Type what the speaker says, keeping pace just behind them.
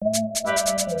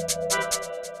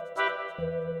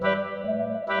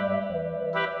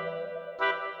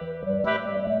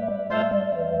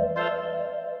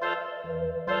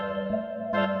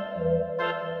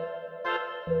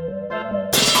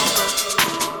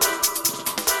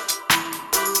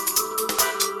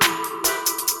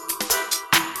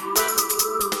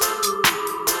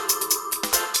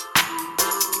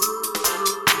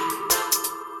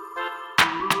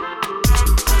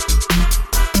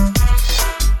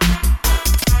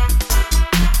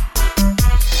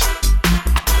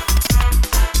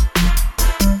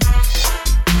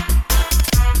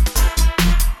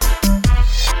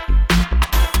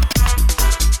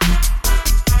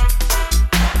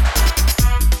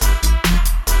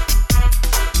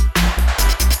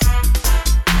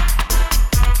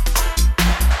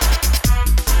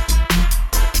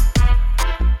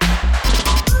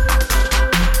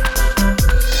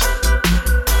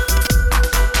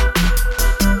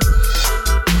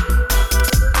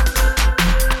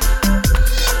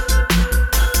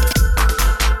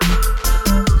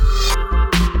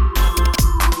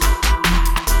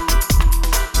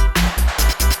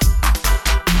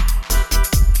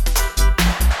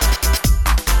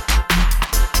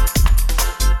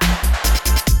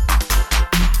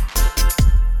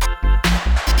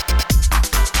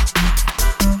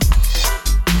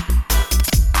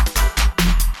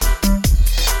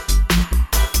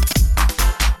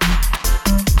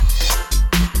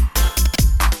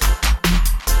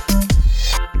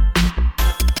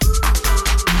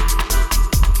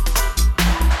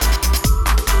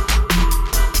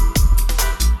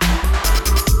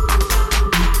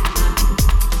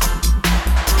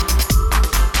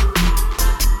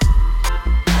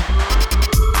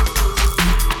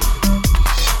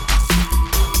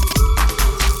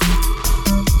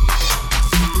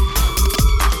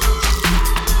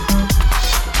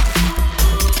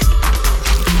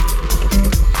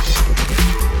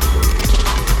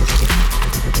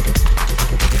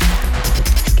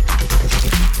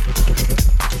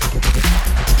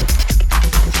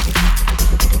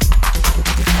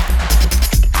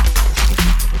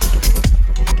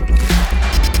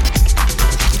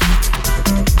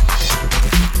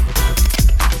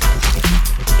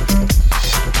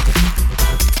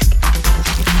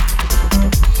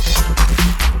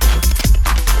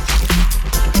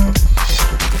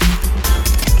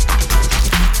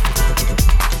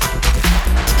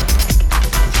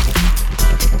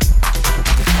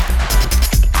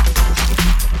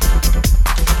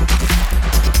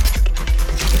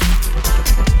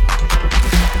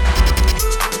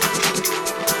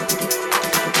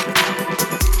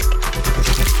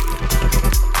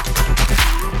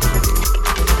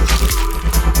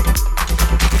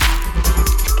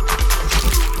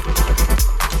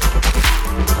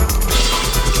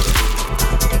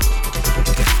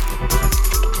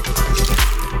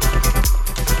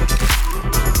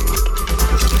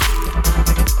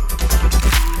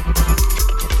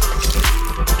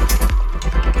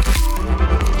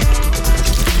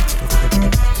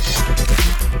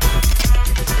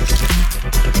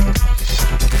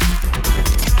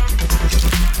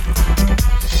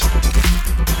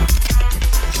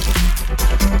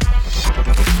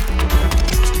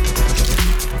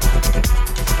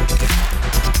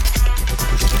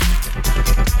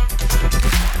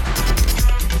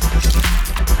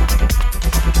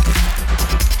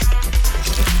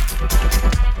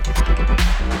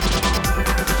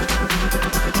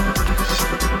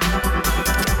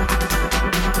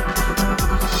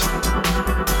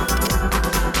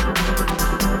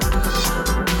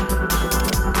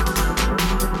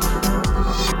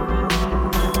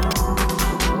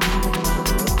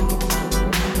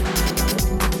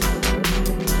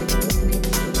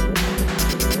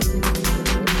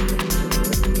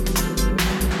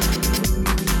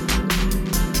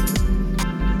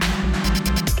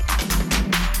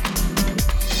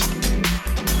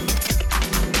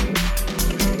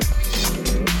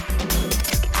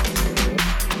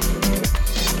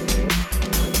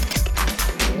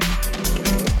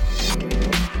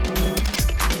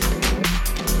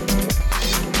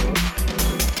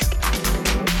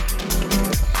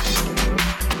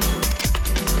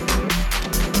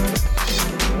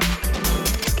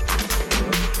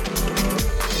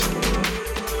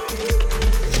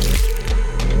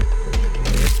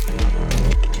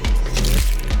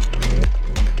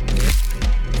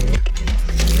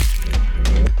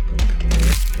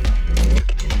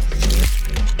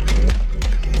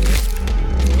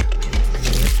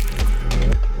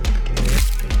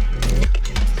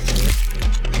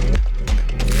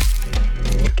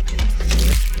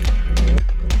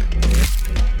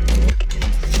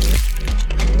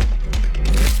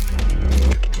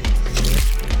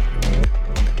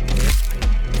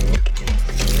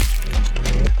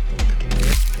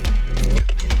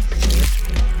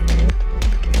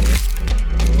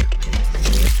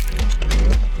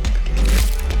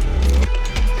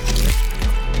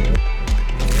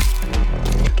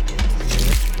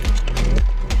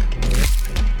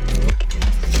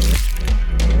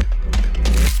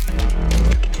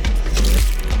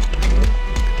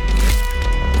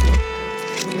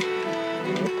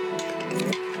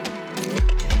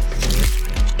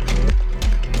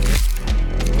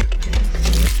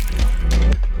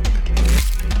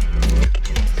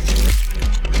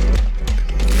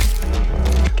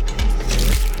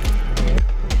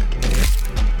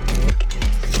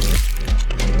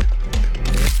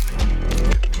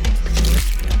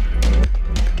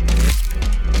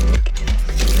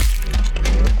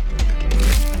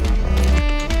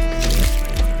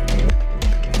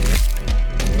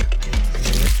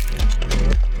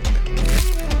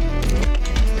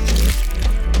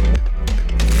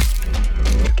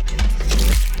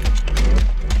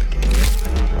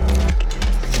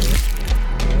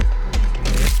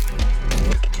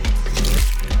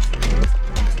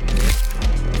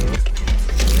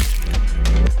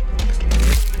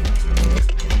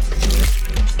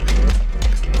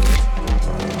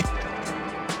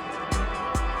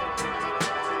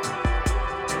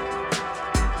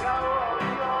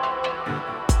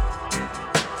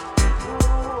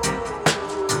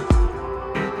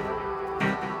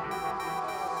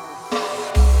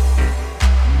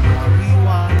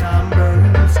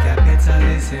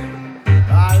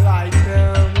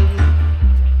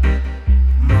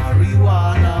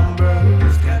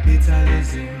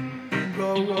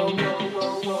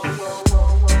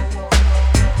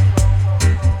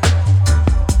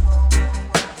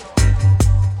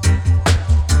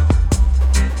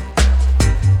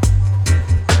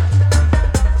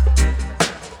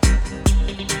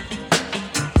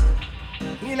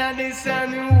a this a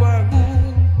new world.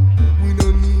 We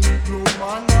don't need no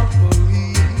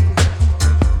monopoly.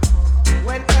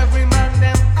 When every man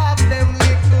them have them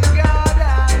little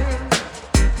garden,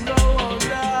 go on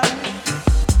down.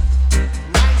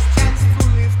 Nice chance to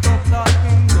lift up the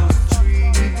industry,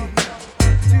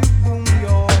 to boom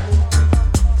yo.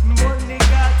 Money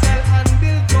cartel and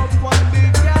build up one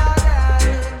big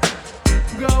garden.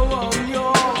 Go on yo.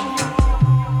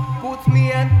 Put me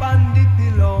head on the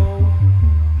pillow,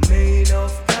 made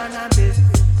of cannabis.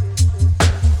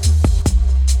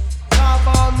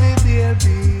 Cover me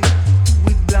baby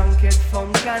with blanket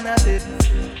from cannabis.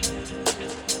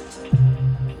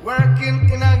 Working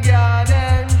in a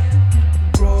garden,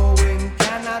 growing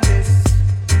cannabis.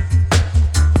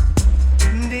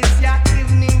 This your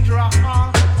evening drop,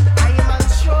 I am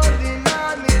unsurely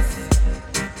honest.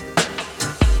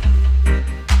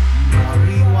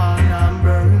 Marijuana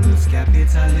burns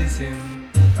capitalism.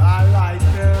 I like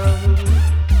them.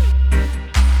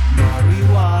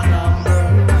 Marijuana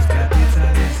burns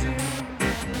capitalism.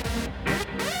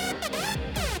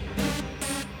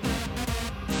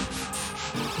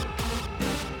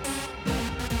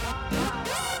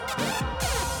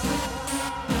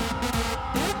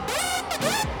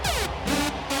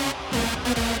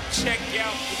 Check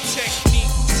out the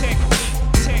technique, technique,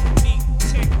 technique,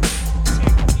 technique,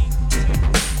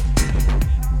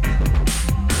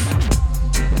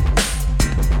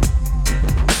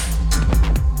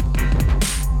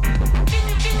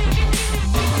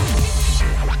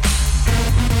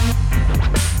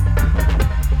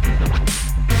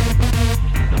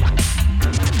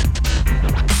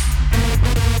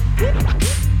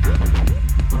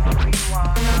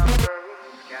 Marijuana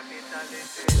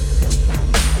burns capitalism.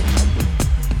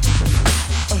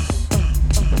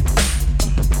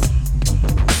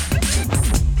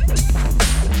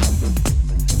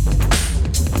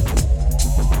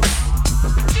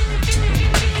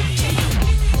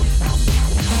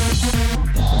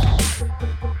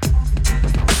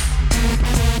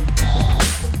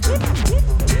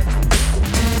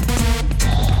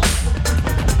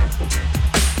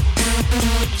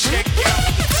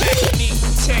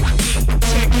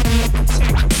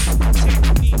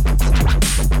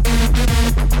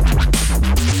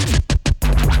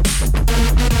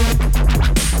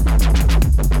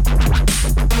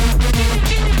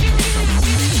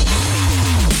 check out the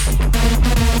technique,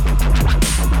 technique,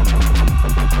 technique,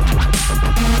 technique,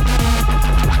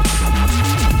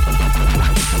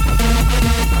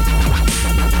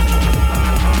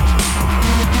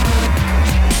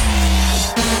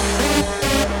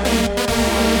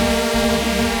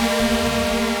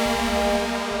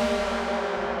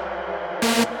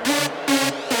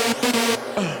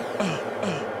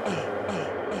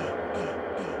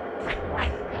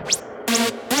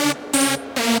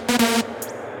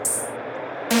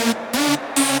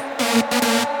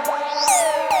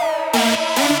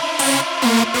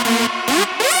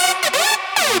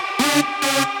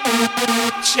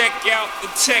 check out the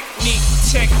technique,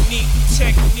 technique,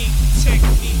 technique,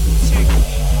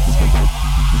 technique,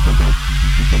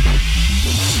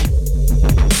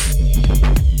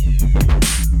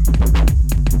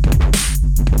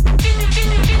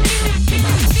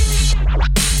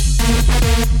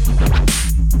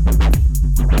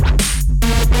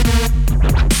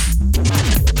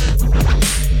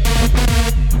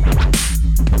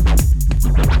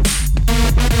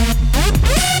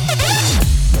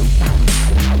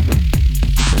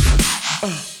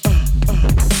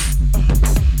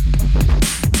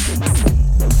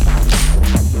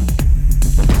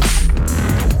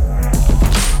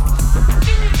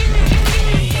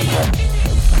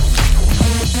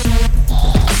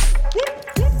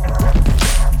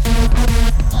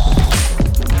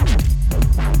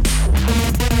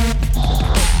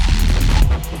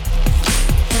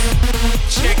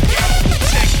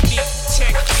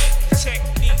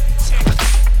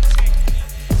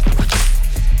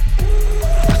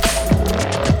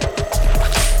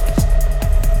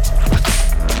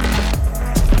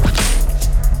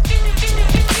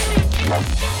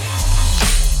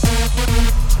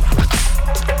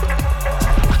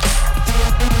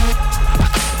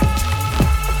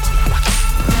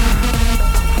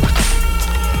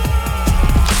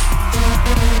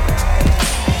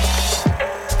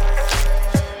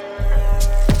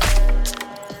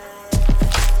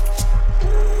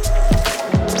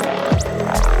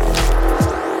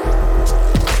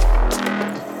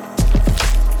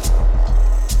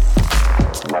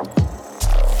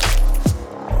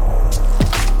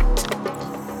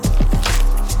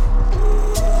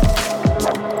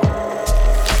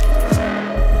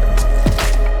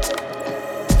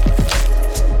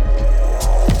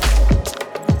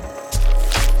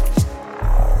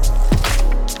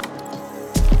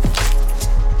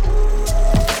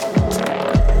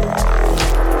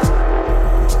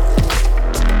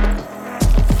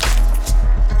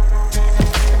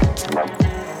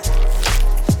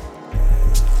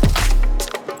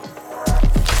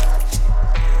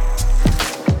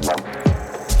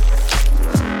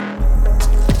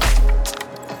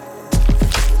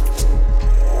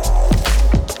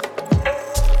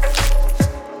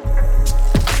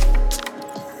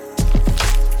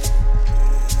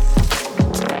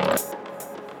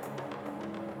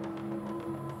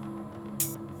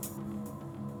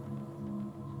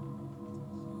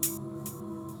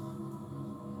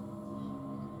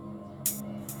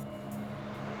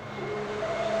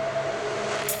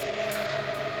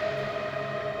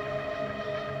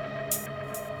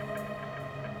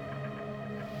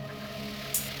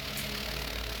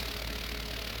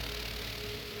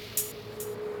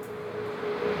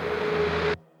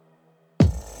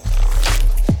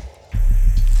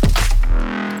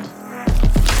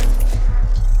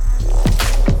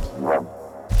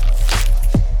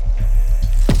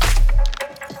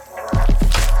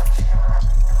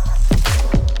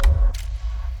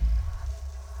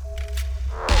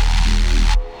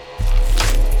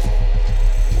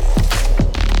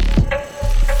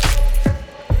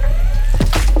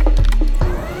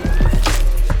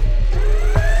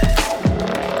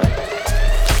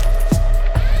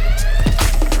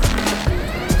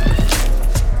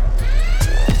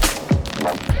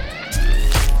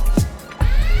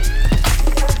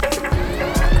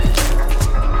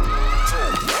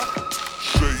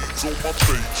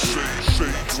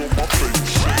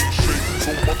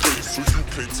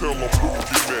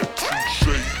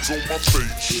 my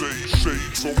face,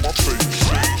 shades on my face,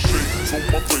 shades on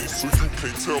my face, so you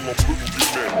can't tell I'm looking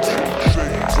at you.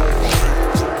 Shades on my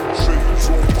face, shades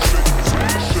on my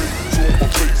face, shades on my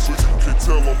face, so you can't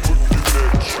tell I'm looking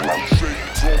at you.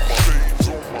 Shades on my face, shades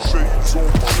on my face, shades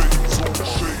on my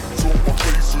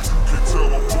face, so you can't tell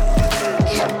I'm looking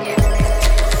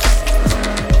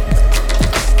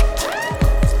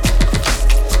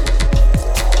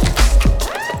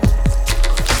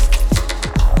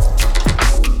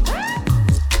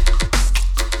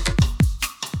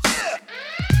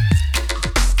you.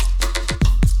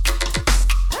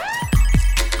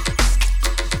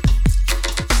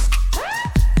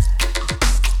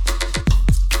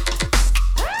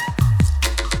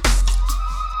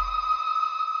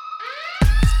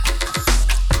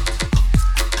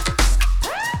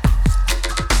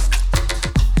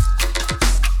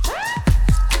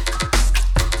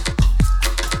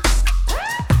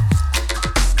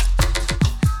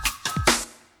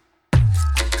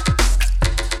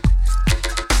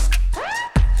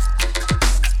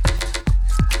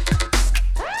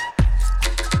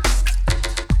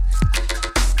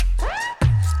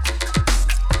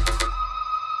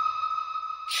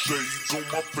 Shades on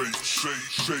my face,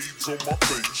 shades on my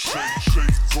face,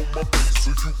 shades on my face, so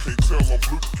you can't tell I'm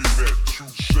looking at you.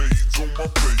 Shades on my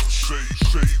face,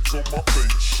 shades on my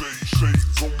face,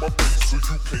 shades on my face, so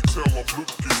you can't tell I'm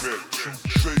looking at you.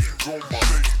 Shades on my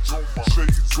shades on my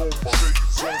shades on my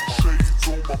shades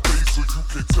on my face, so you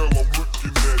can't tell I'm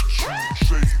looking at you.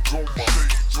 Shades on my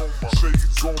shades on my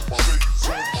shades on my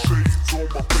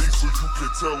shades on my face, so you can't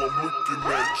tell I'm looking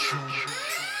at you.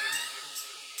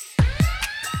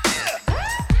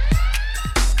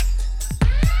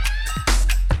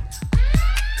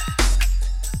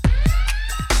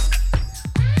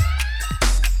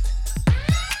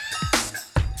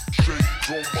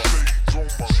 On my shades on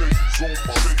my shades on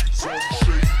my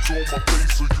shades on my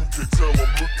face, so you can tell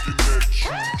I'm looking at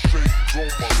you. Shades on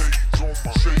my shades on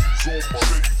my shades on my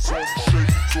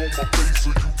shades on my face, so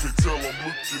you can tell I'm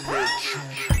looking at you.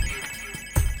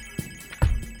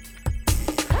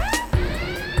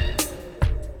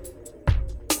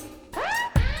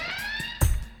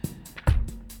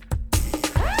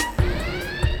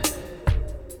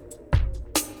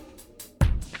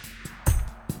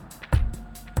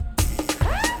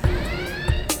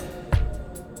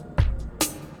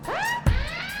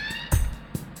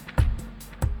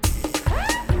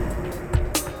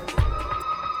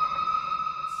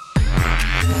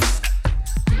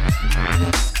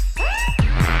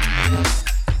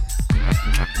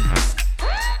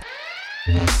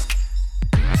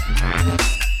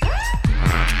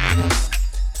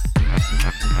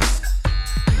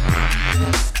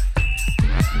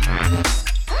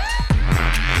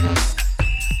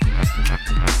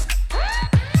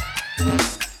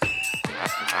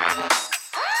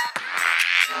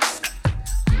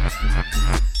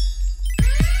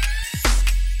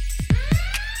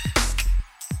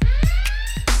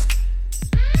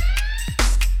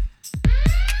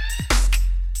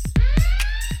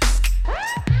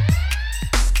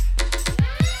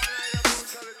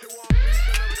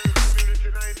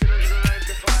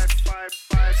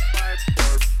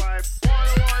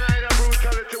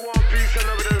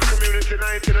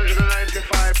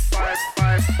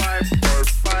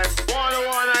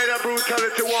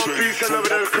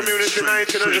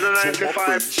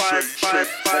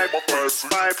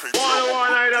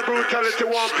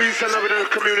 Peace and love in the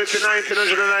community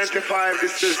 1995.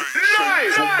 This is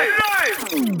live.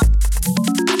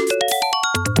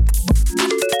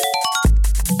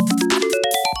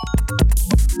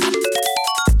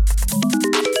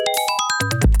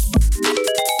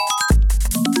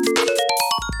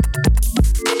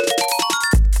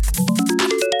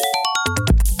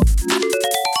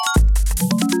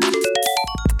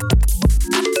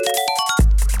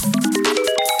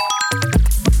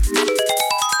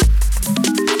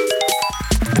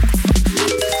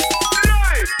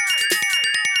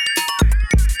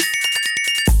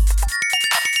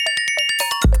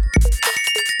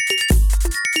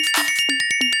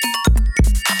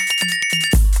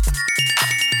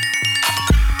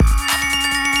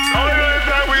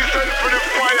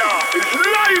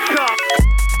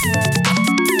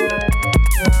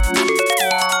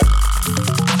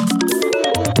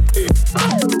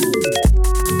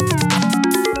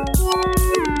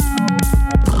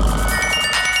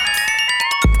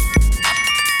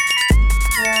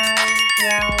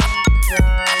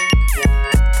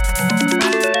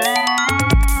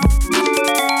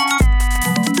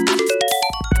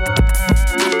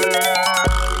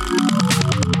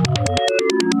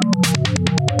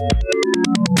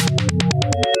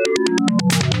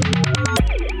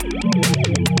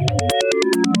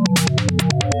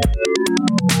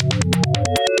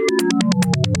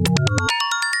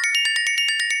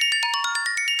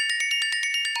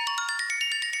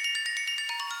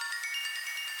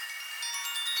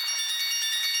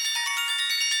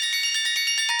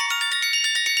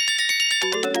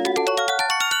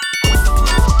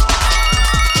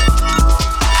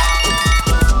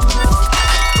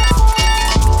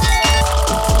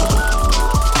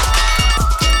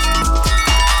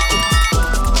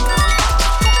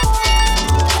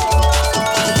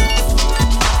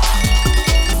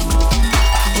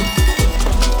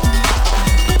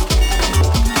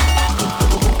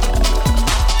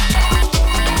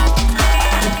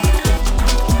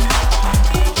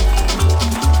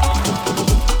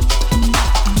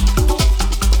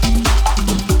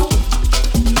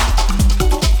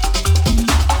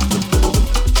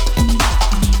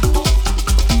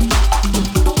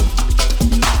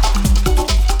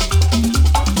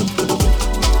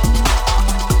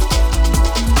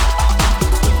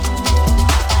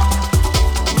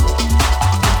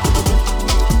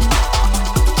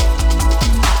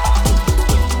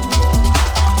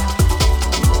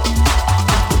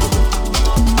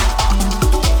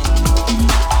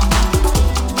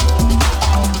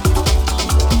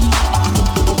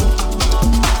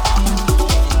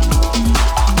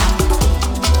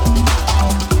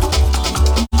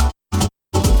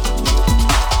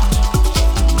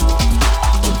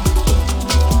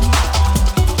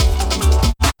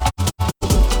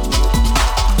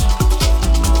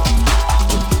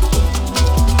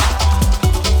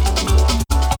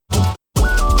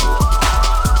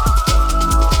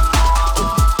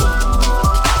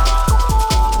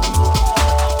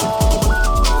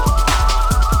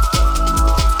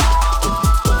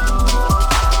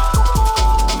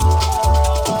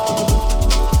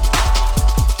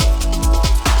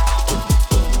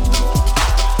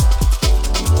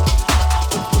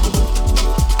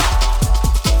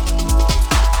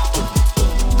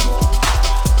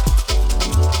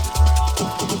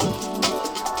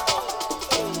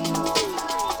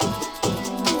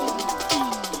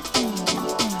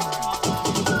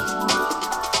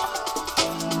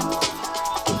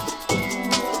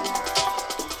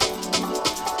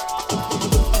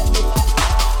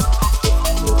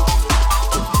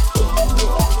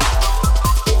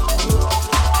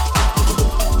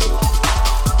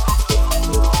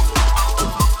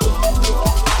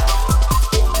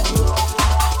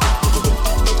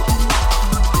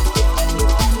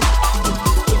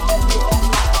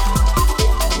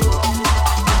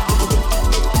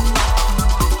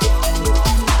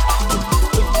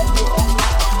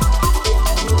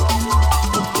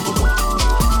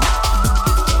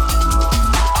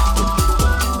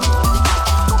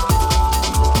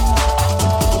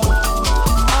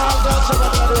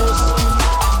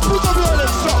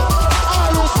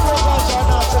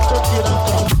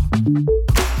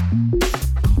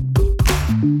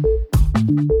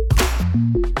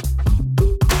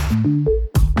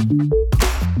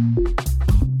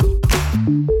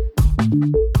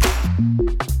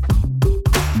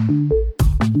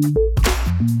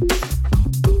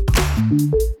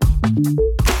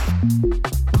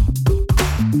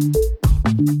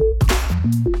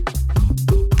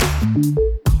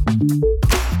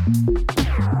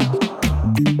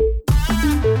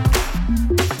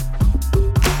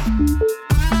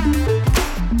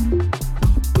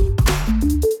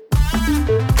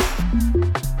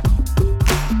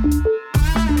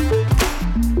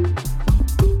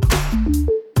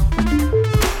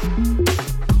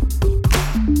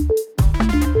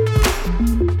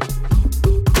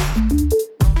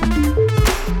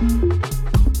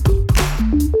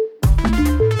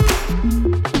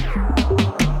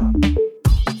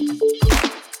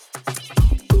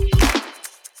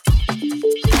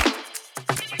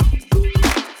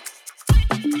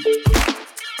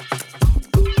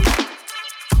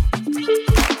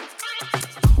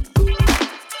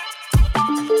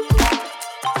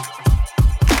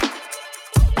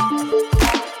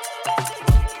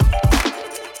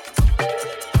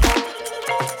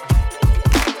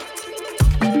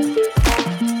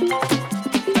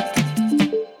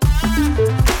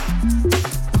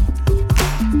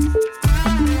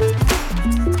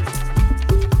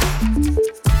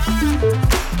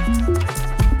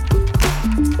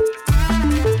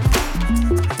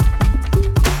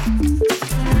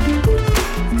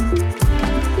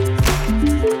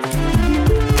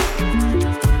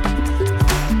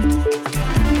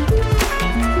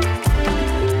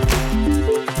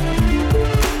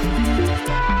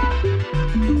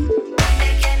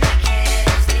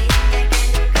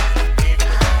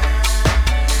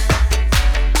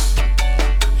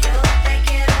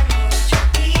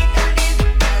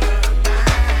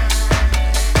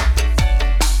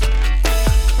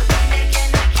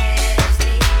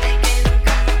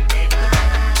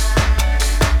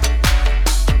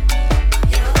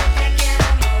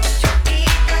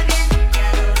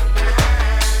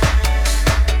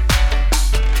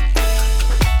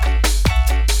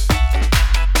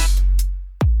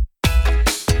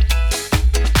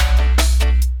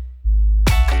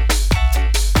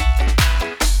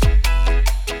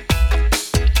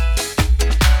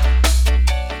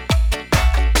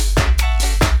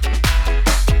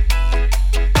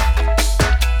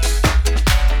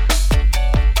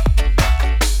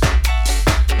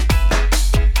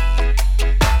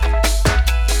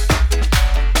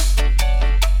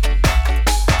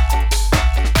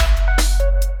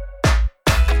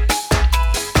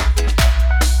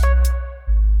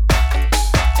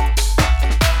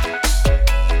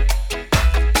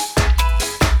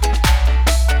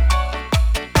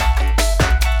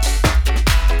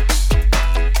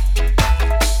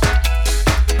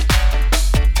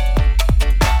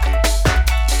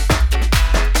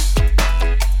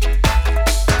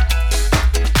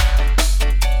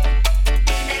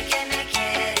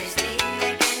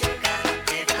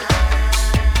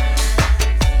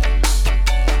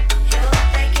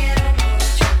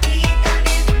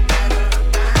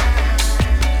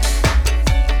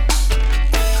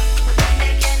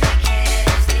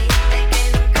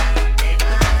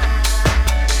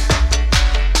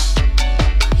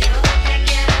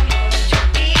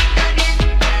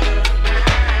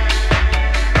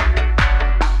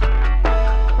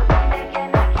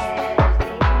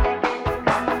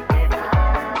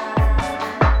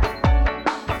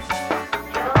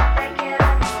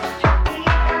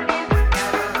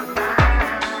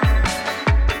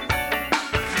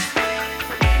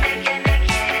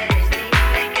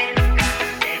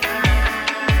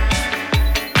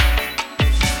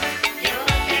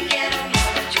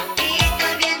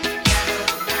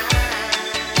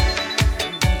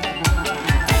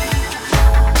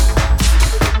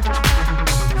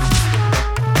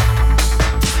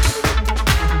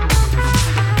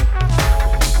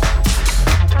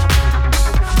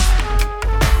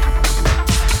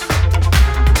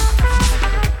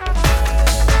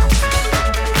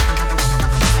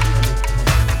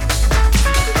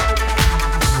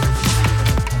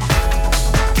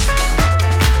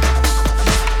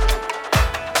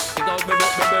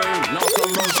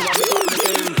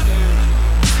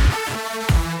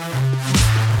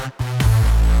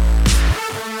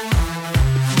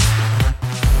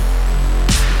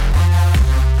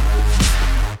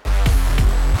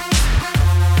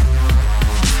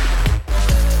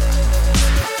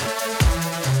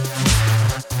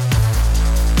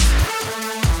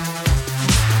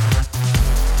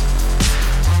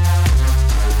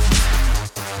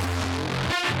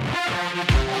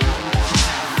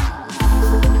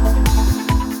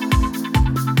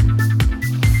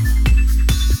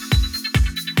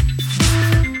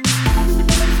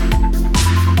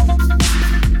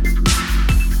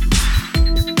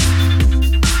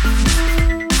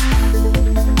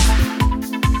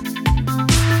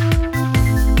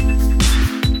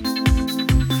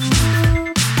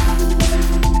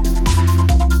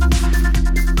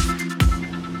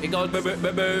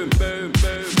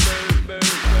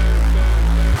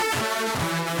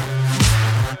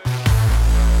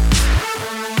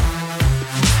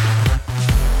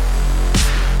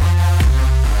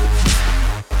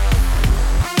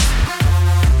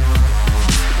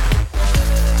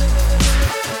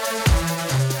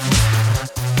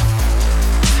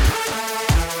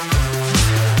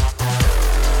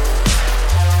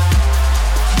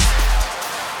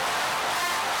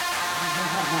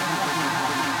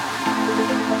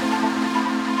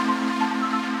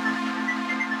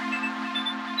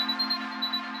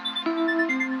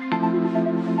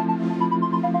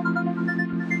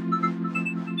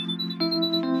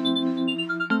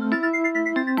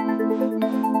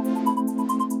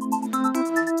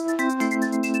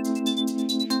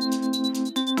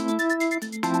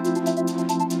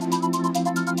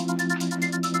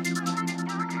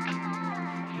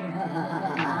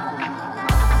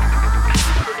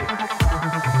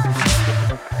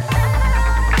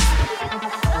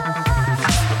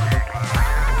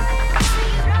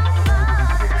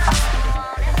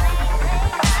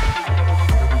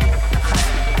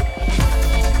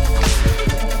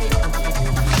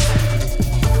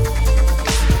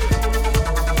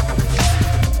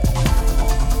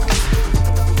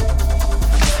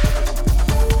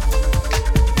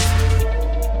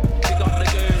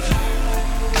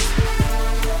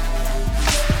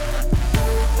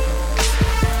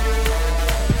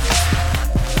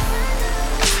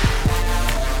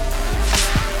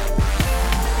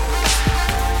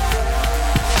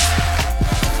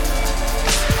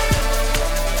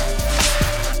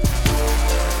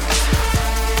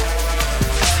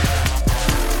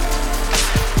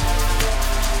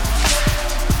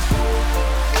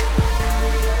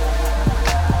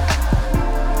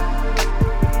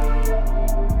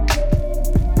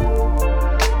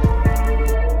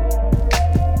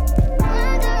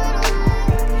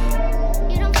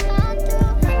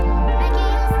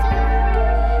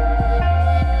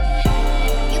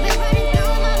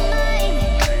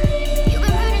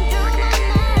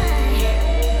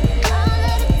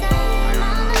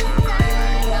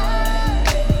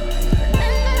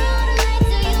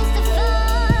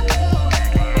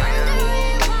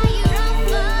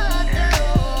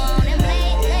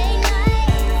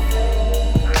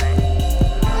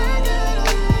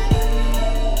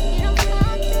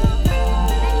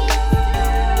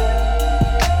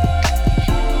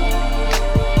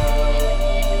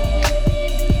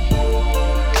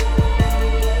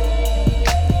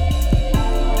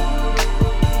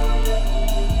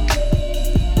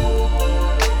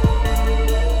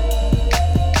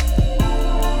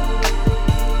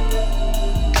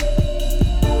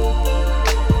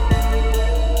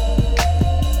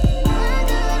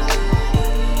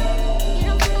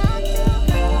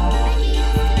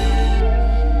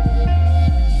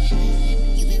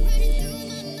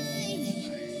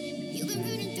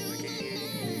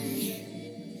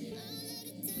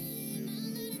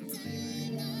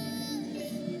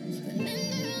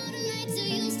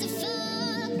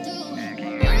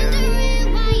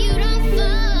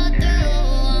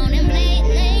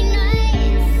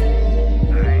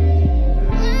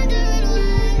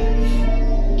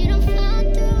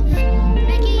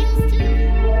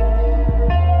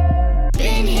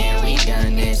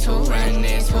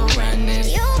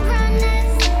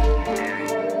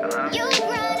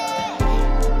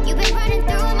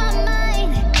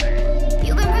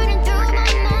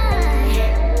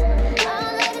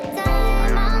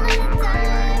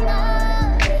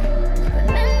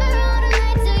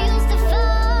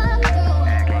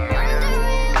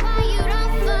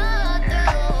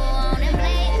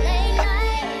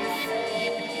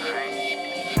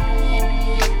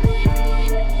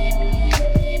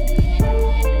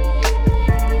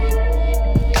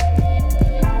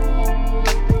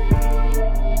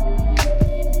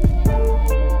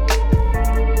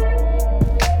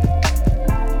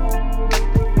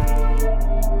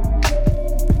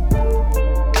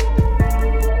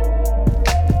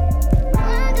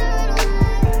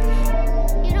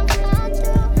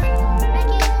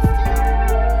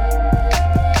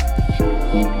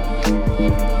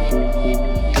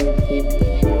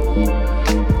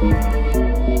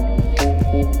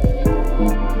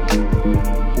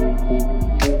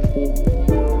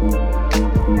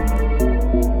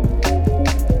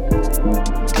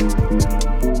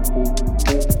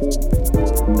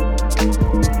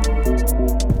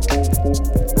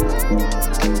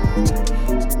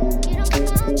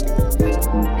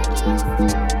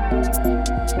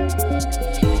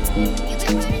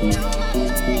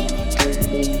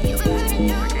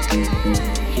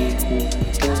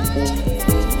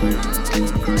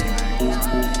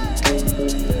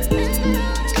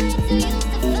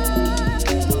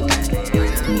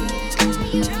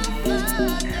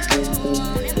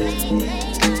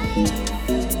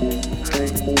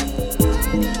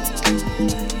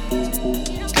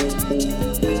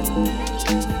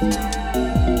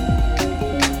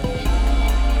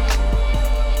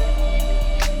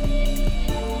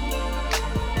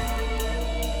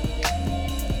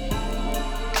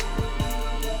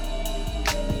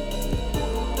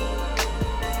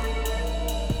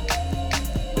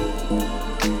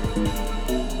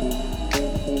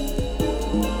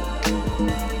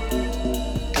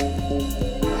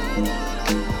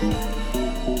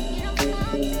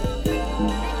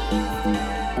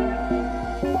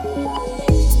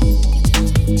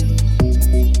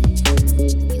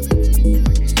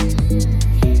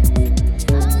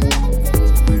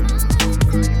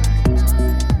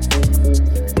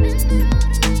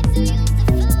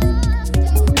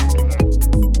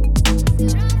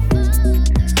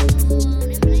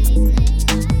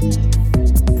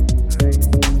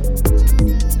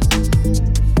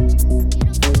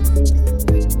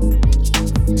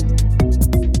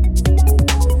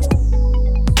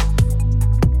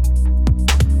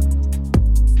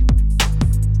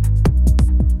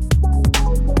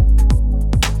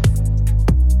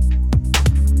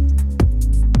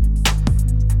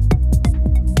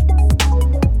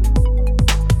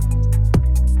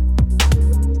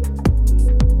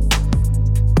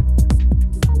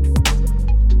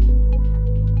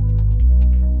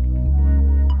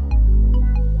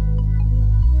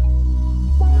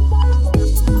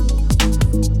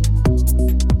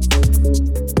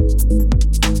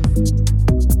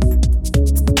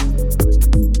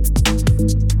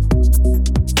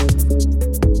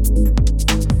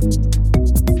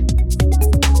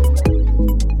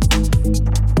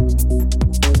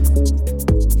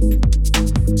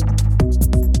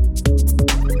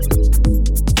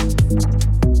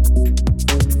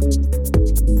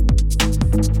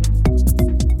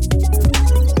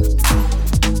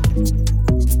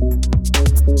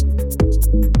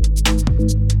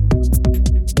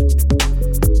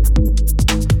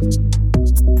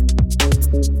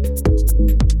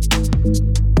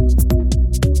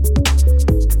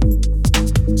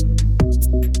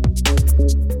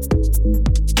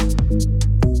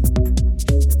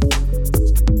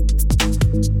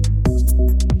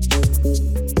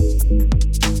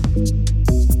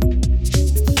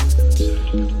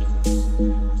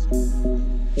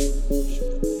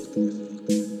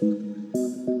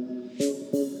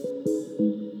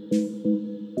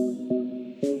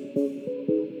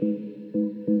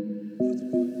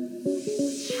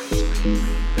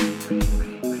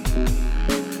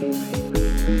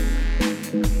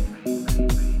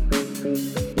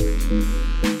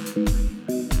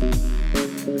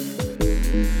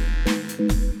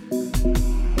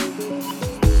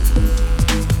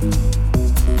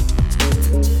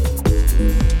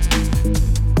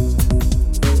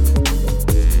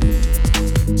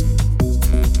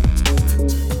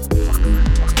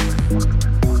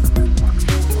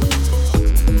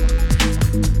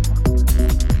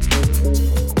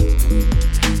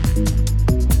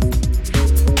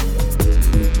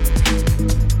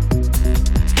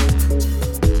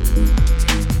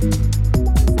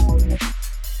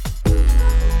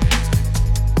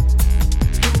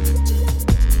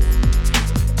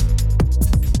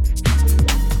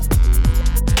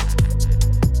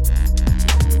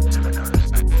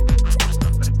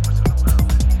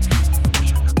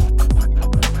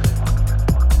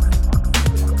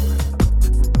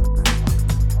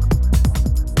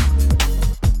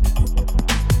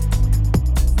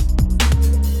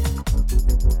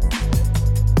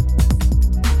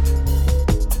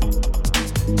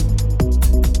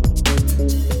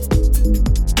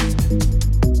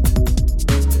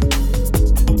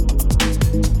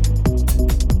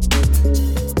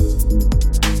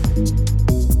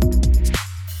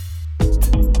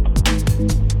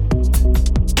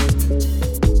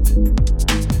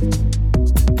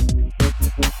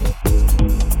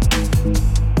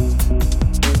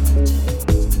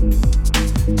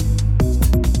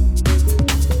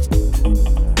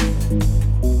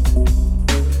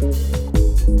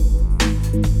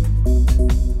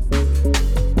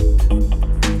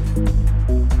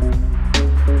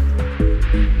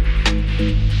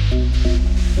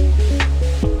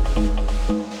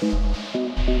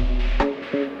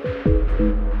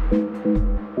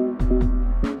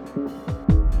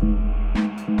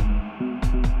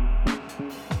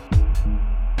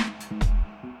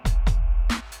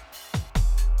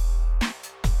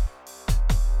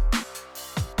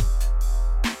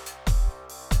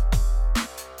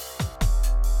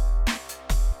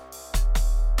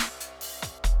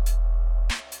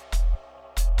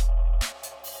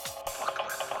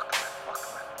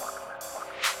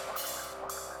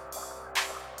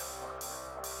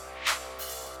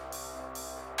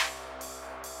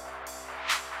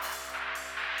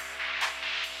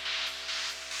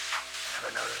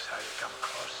 notice how you come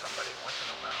across somebody once in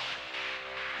a while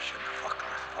you shouldn't have fucked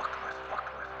with.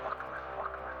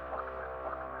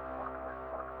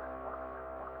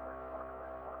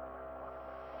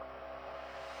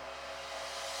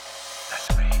 That's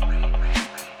me.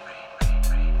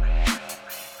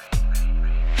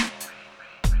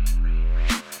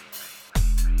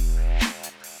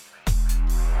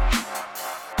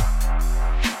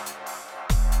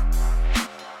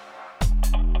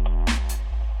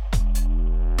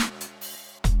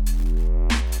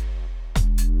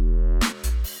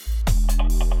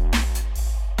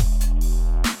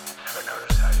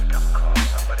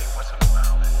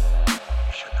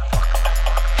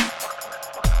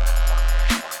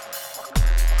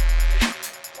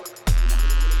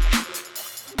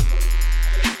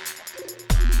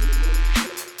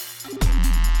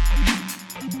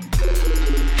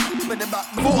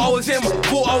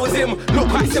 Thought I was him, look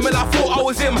quite similar, thought I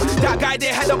was him. That guy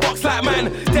there had a box like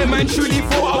man, them man truly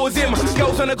thought I was him.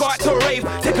 Girls wanna go out to a rave,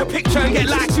 take a picture and get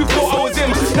likes, you thought I was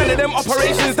him. None of them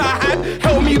operations that I had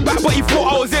held me back, but he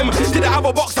thought I was him. Did I have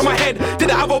a box on my head?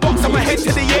 Did I have a box on my head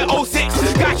to the year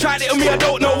 06? Guy tried it on me, I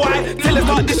don't know why. Till I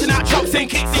start dishing out chops and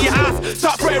kicks in your house,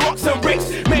 start throwing rocks and bricks,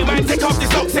 make man take off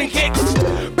his locks and kicks.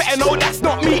 Better know that's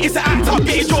not me, it's an act up,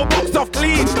 getting your box off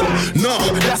clean. No,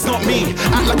 that's not me.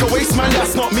 Act like a waste man,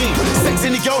 that's not me. Sex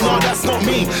any girl, no, that's not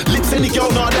me. Lips any girl,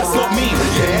 no, that's not me.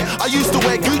 Yeah, I used to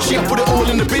wear Gucci, I put it all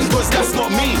in the bin, cause that's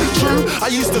not me. True, I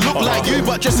used to look like you,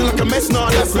 but dressing like a mess, no,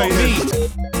 that's not me.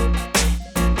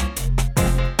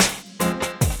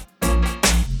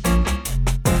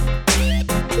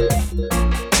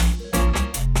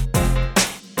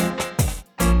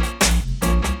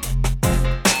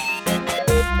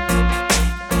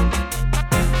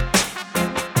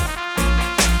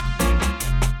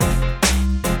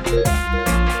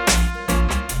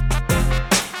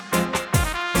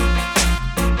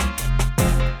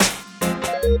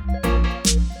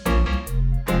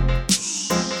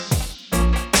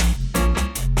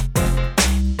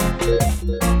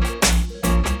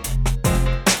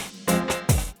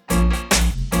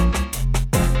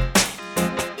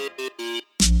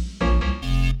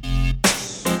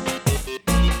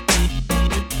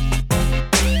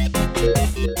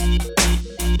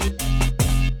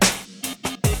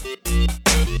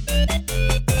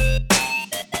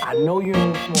 I know you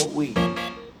don't smoke weed.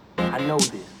 I know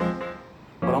this.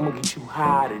 But I'm gonna get you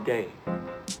high today.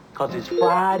 Cause it's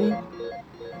Friday,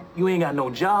 you ain't got no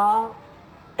job,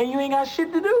 and you ain't got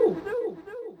shit to do.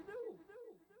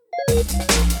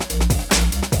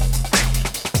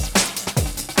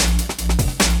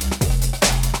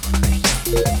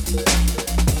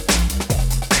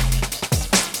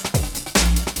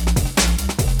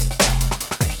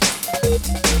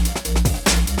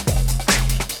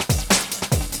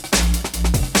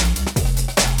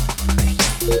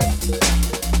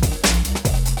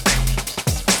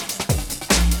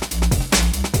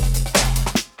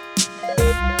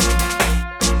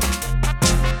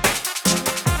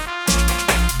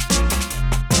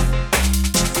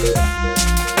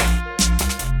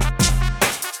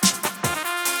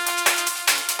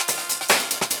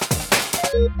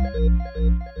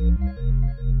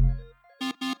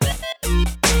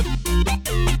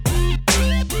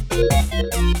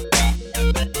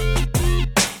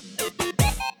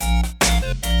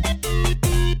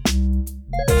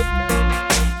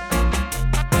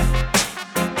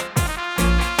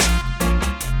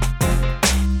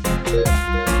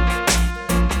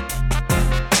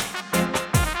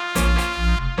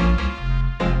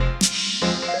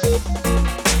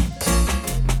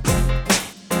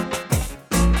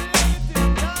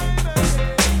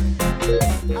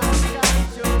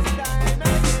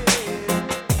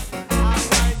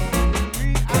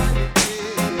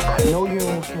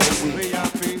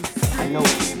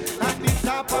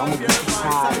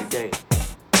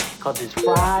 Cause it's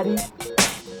Friday,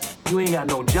 you ain't got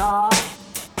no job,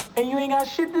 and you ain't got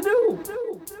shit to do.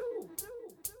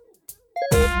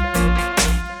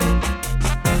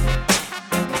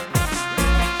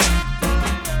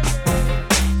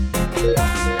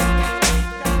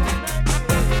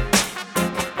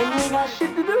 And you ain't got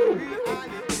shit to do.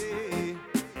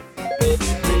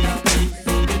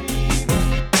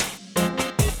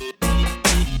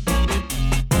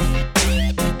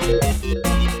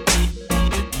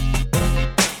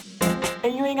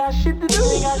 And you ain't got shit to do,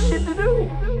 ain't got shit to do.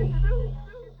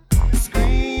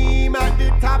 Scream at the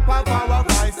top of our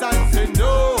voice and say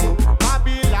no.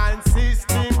 Babylon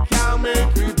system can't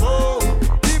make we go.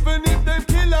 Even if them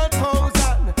kill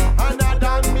 1,000,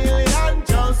 another million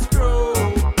just grow.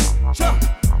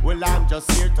 Well, I'm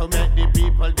just here to make the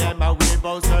people them aware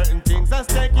about certain things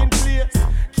that's taking place.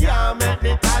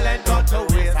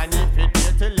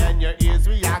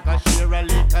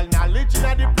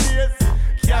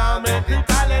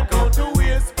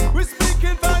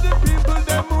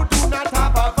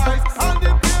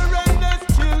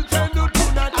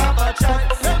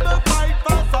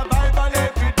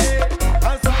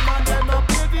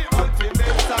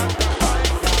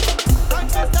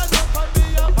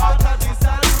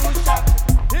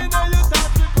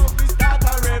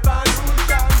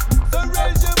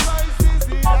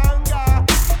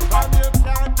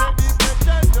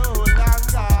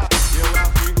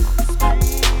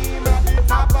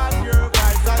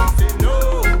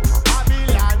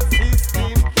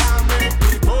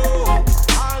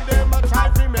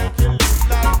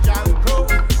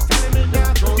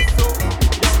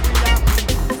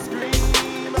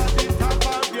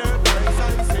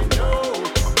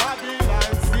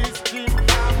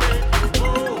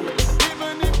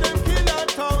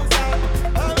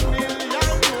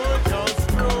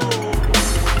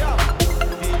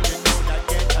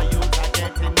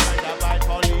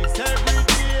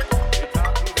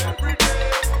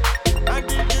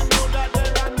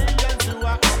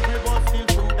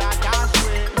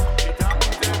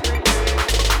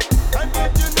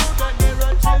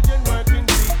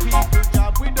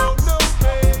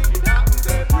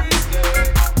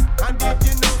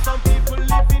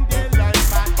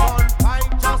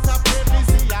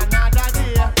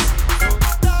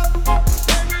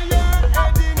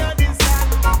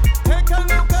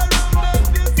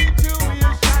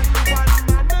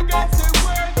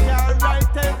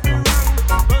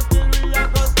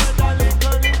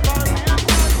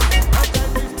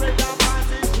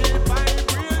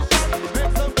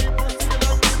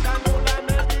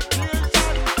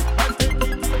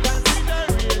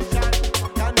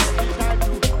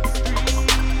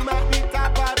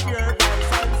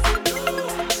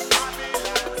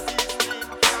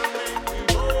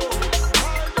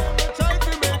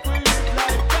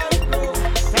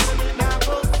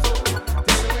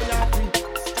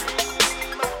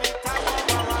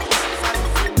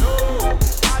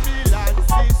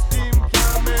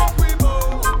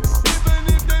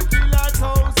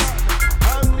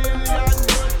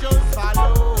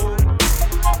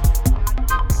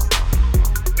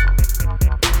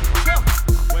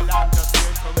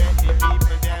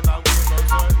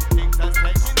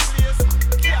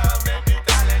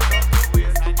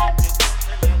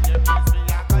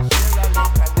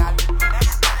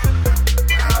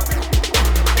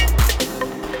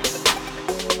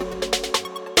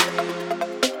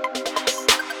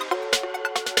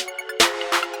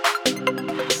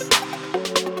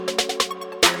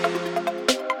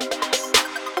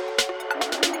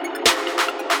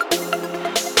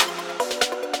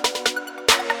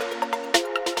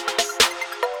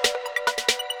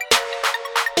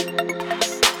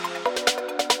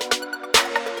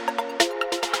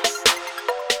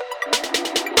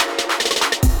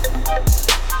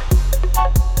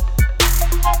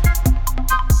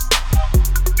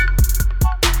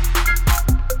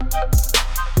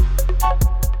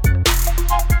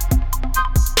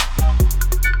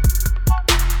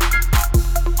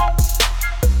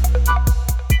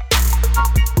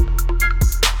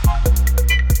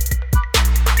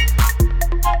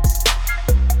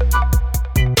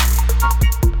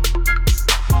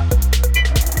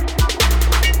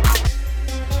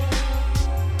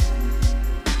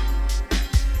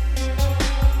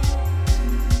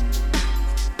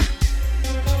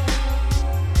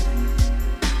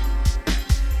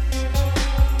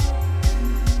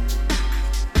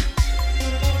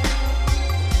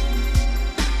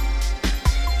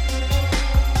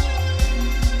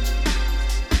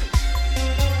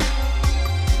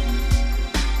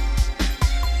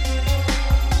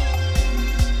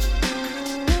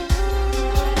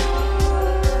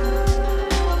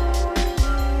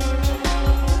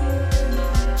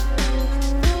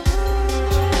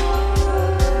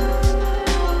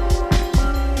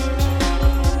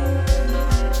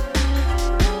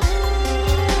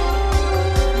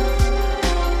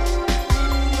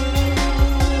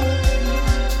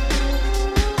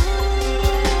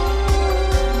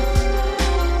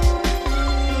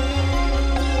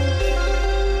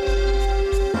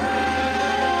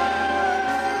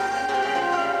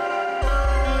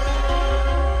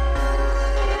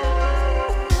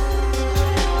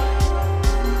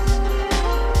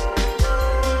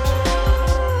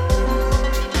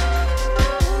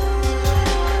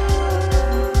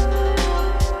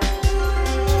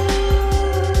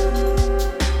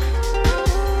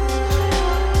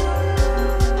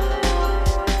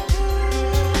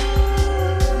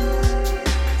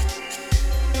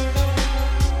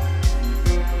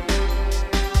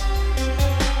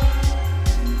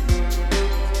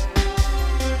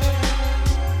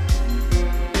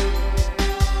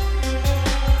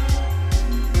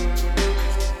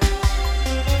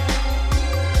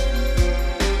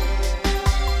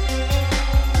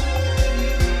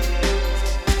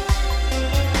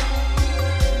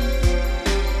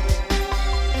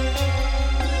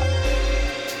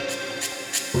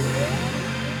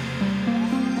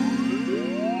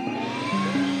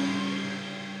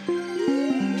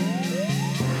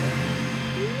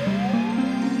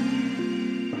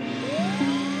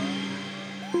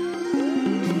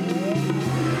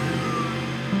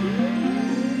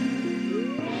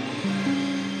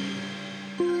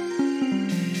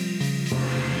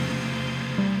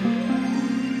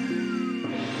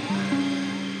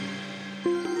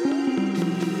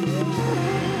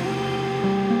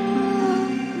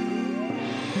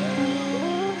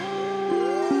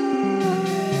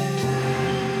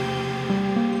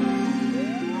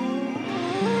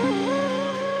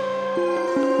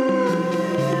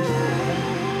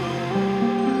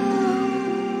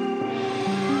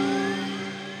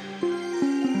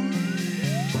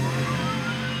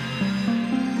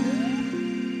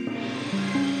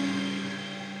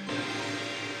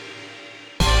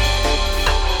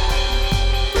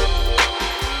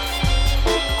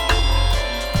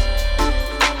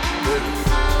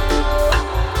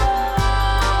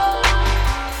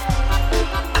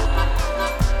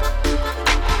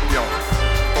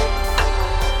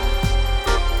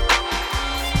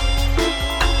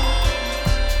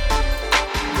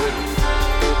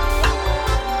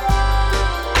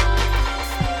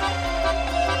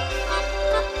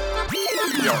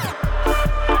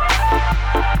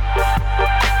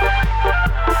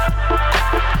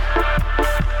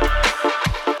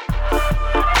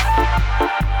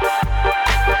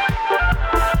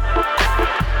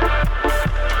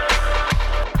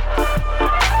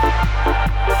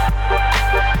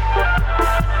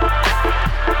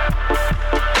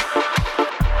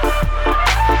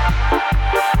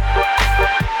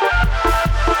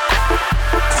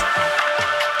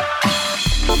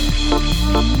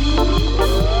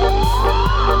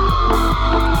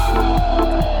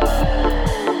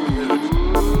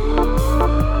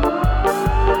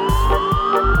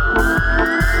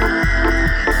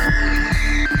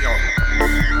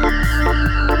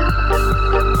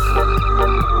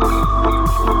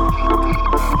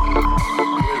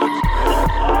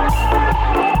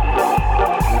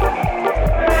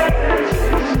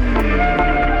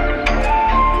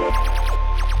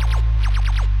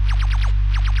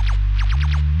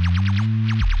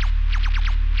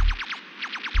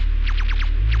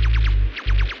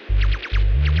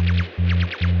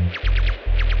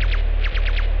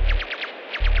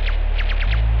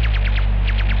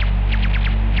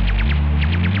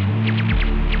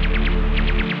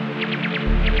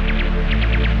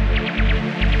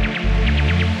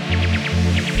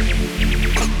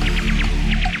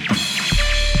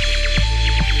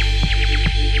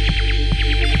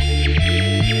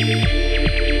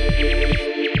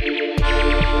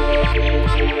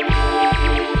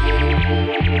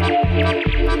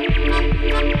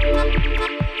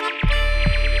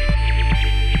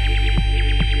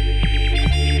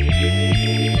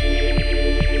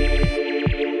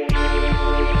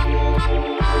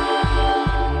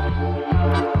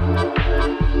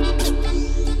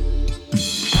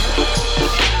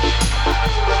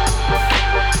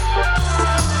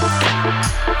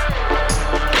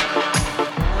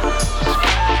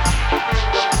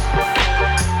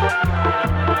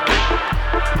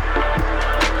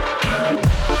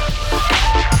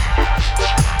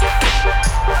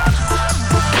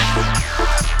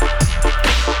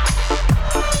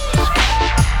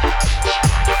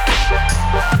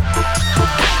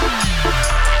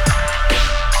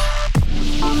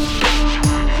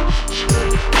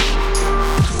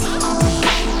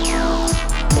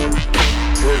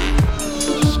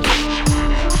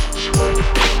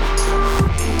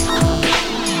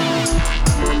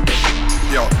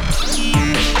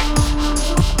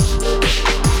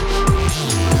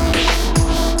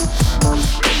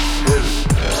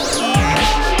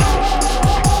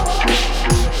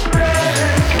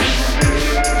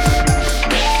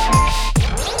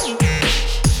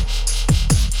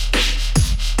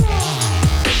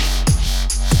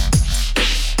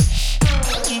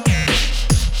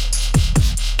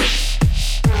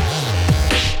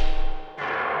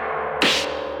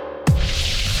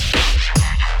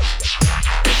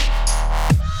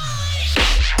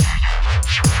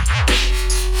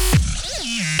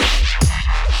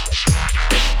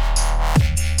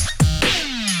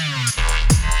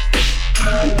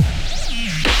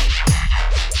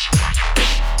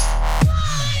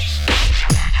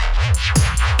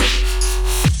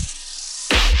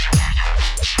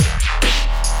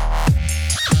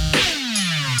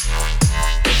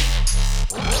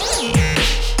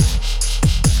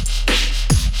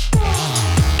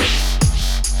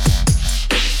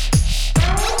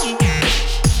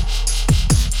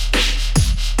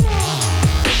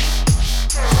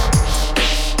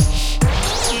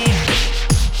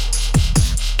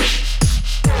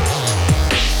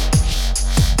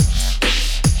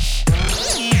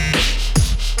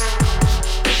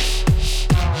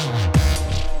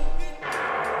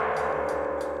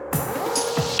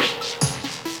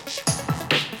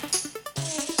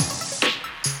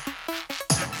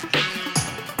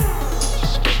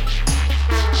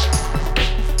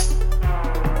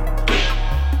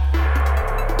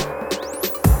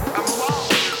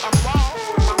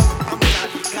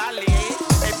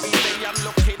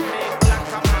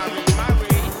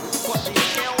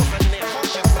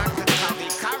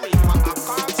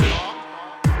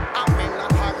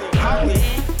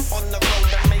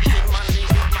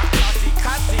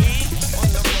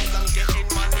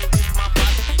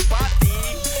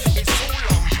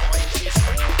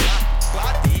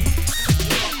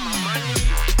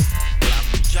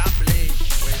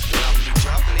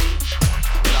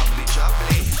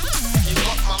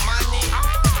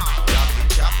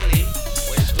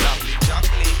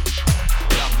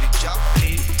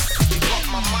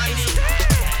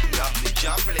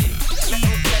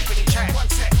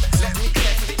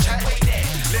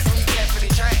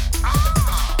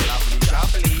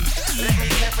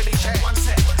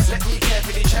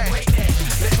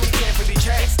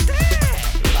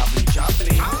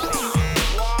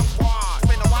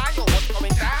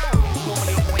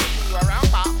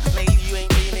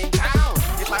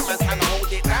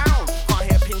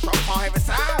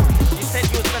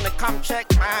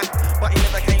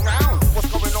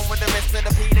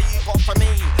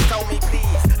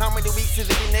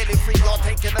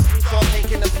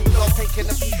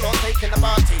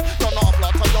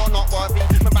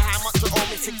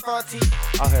 party.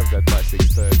 I have that by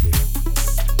 6:30.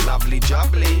 Lovely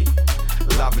jubbly,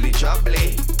 lovely jubbly.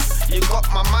 You got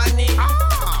my money.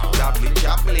 Lovely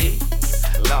jubbly,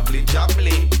 lovely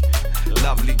jubbly,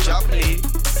 lovely jubbly.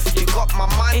 You got my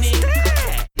money.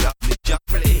 Lovely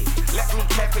jubbly. Let me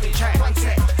carefully check. One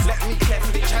sec. Let me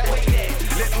carefully check. Wait there.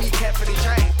 Let me carefully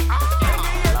check.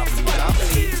 Lovely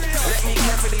jubbly. Let me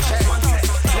carefully check. One sec.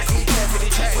 Let me carefully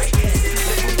check. Wait there.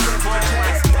 Let me carefully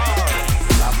check.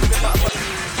 Lovely jubbly.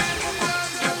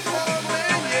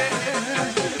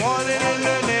 Falling in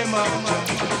the name of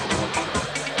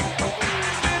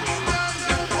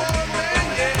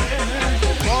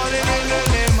falling in the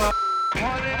name of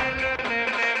falling in the name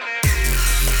of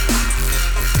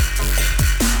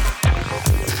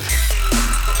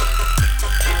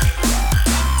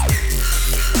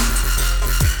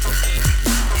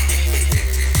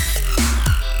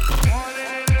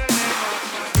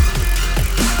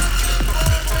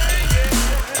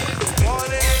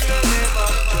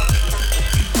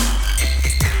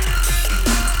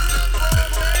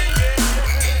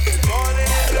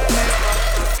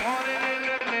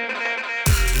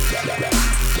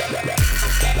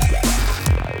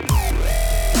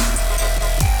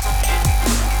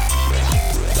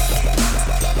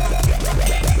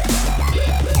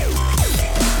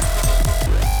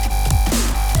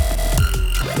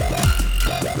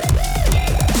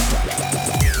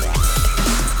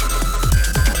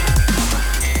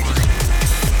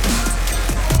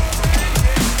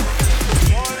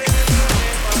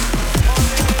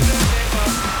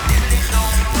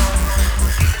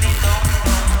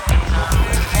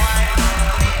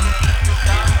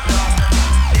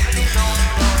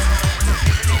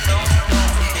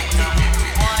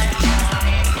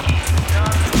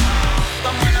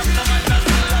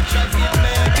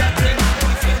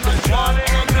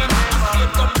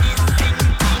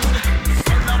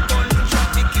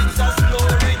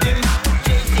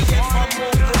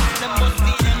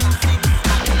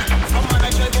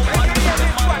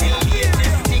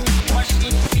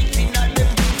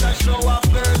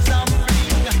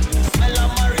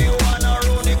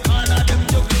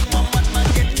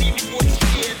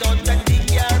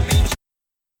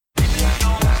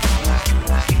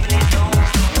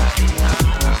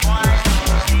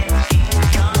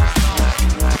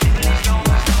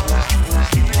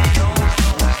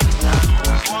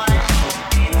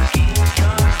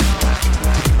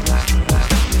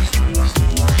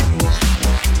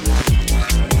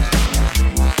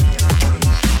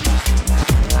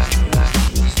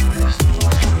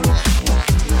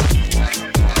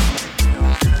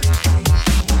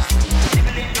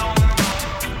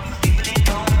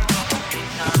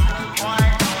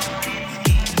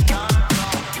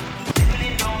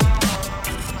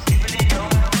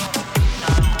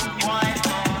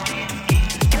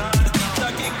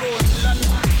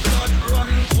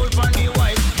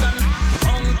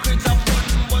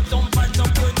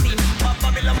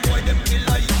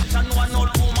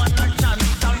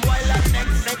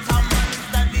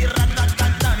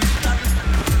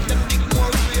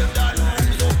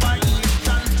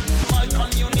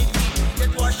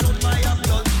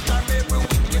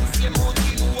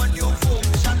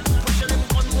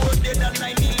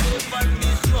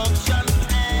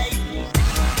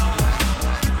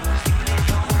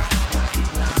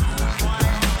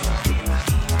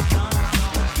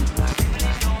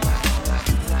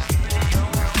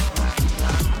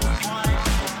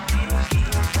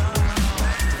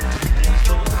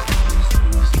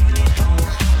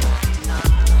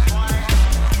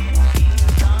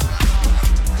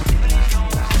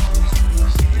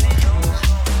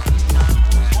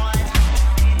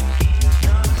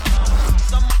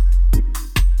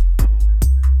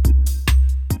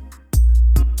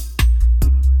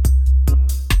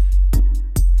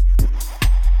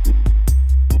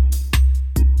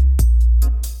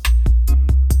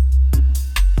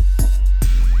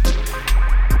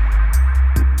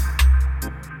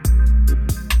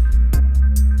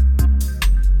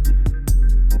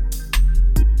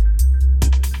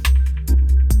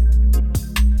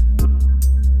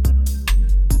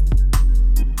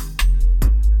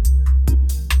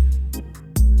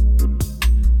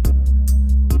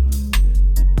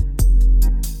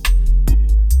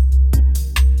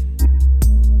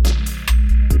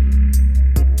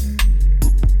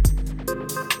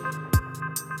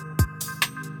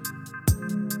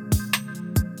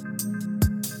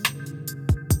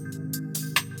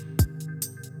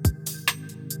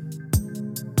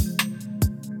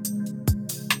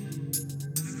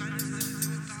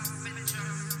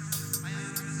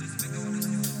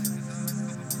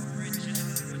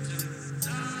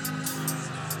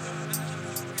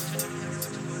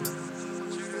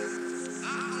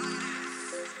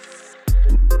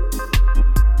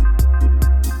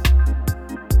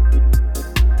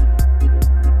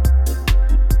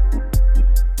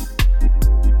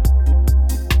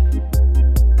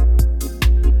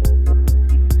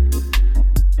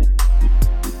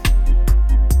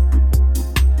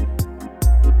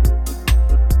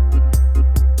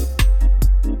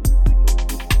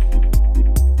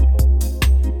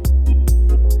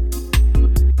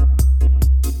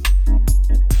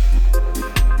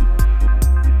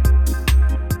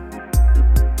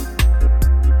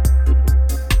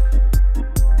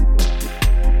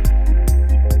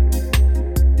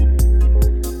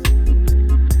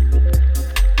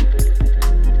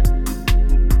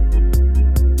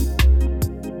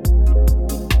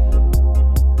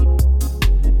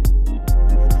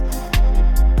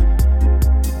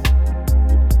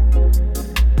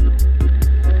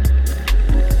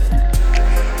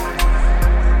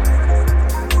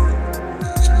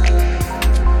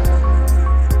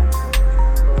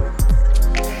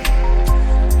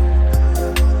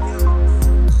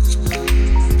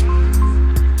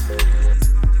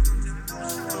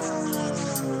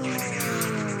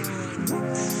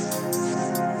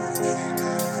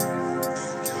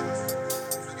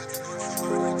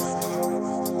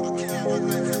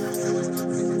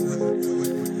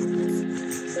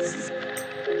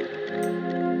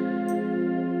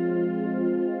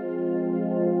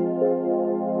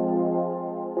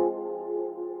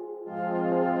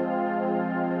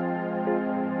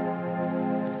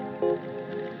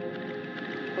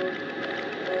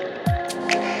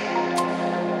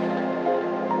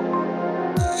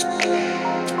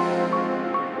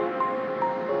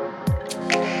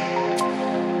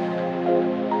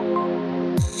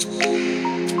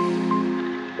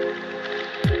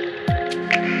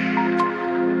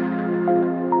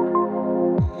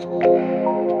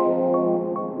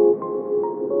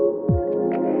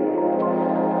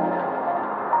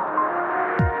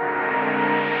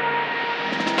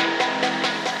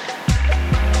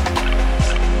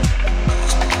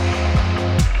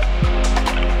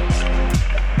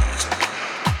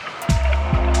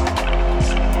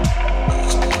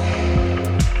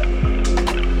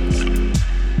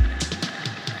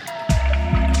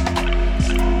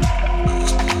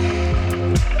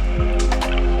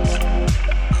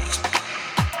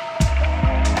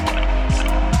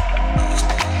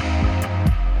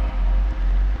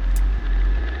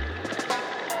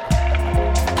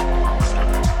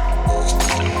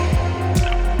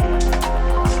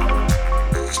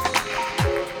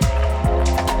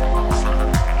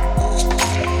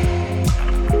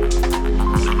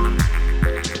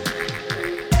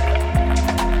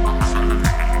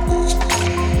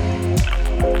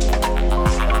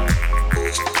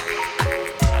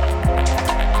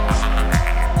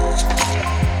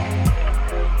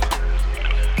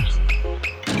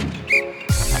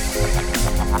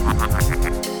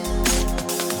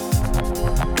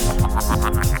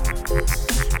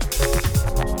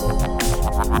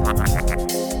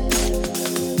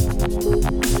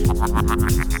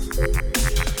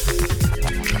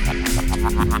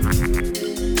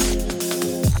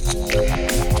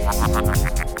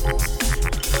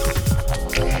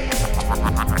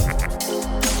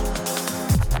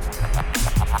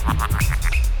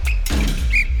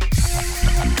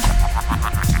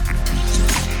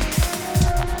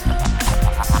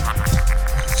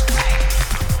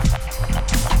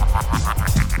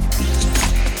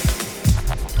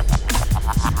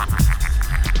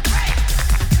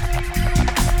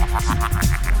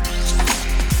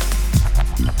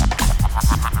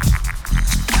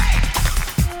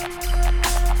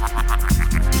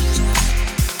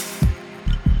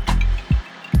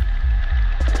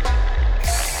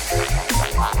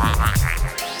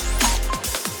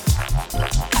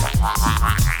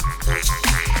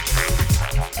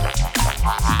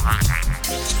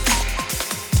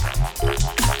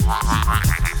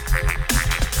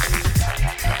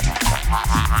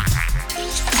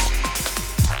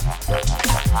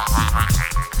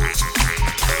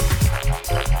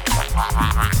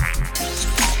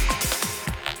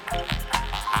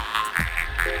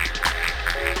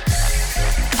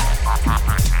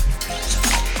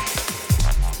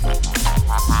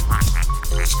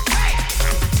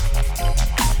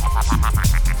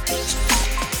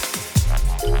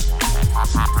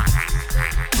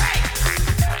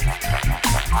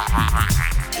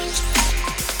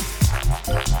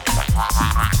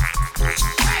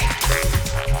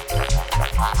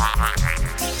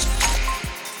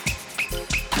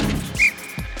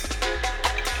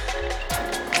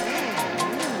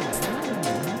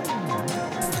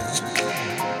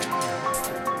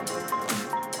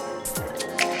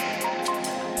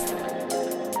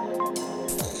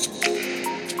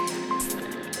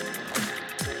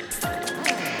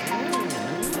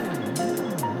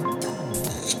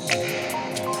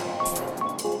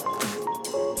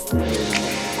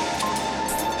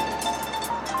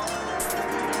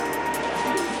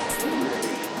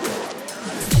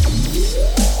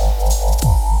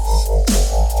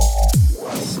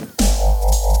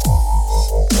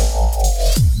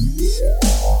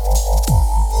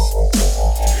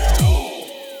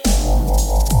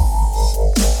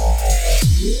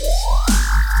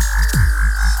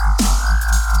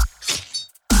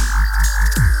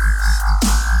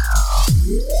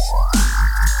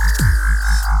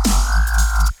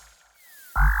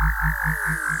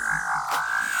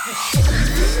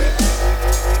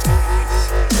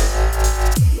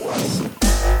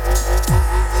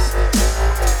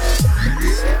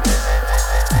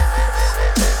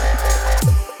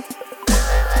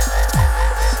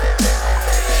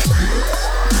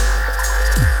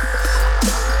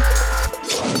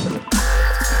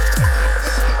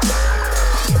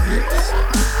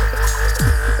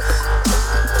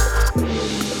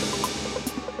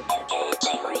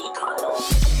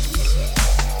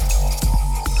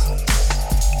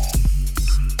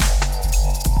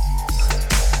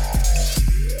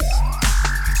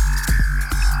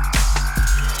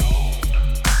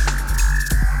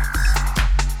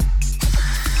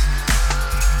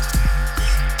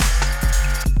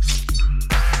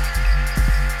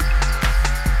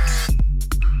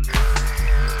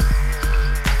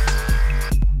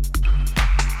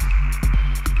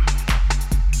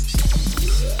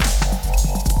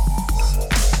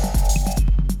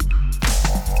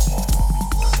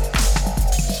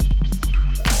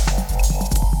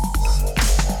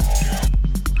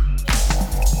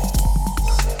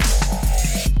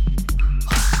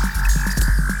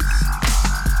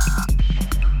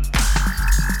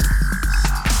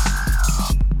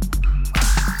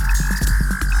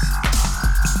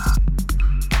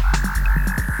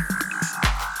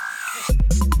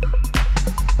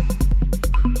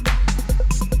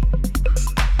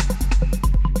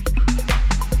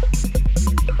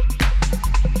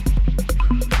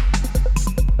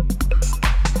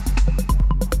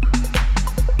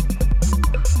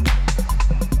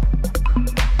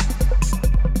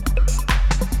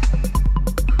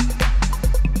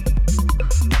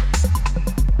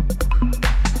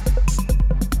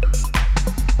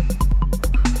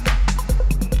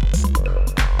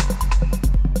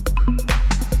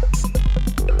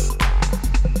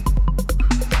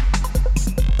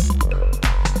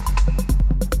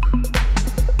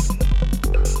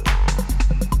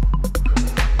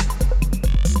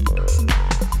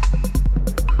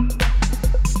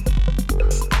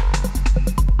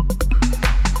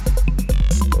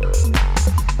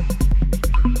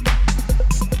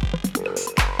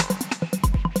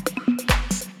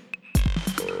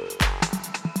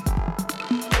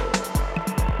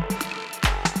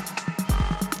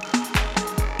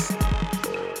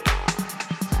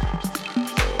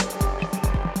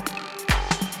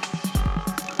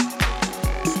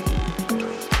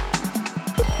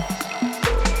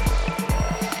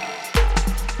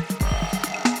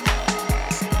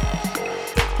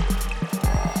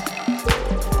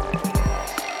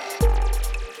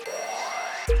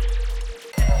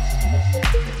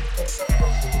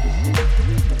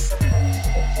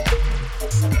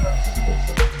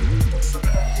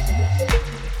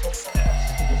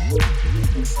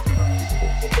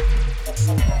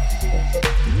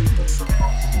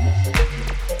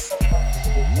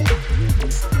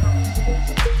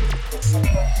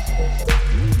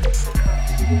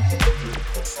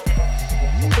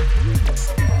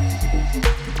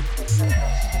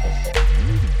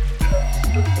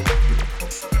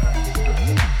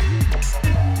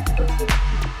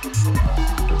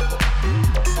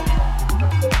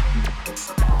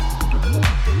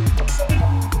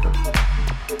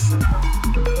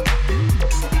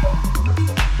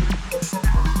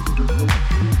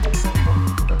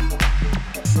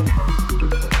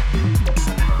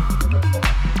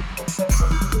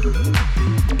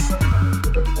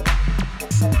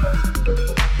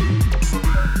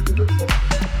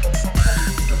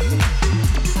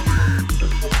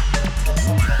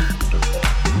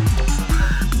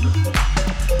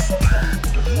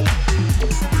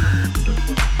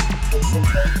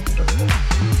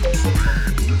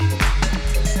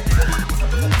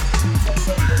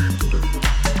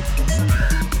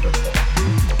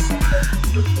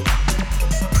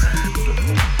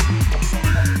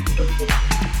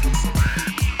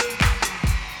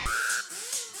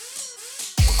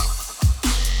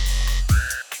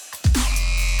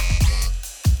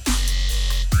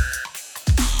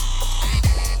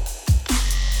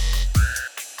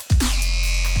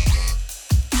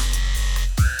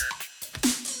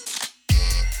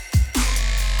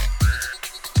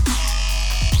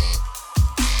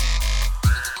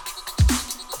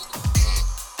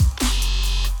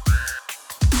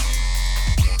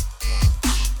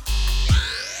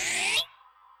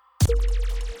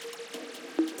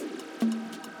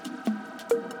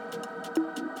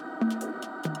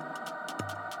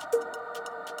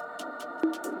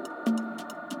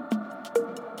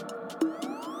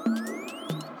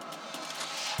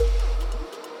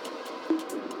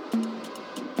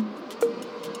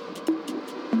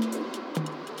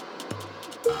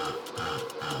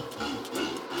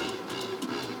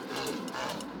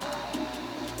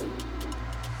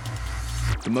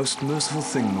The most merciful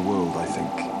thing in the world, I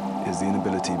think, is the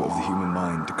inability of the human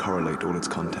mind to correlate all its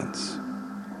contents.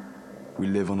 We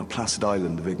live on a placid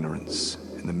island of ignorance,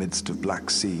 in the midst of black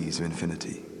seas of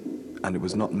infinity, and it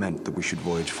was not meant that we should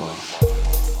voyage far.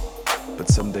 But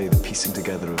someday the piecing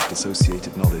together of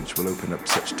dissociated knowledge will open up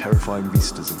such terrifying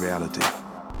vistas of reality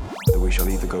that we shall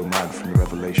either go mad from the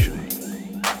revelation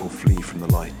or flee from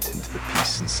the light into the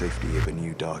peace and safety of a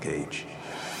new dark age.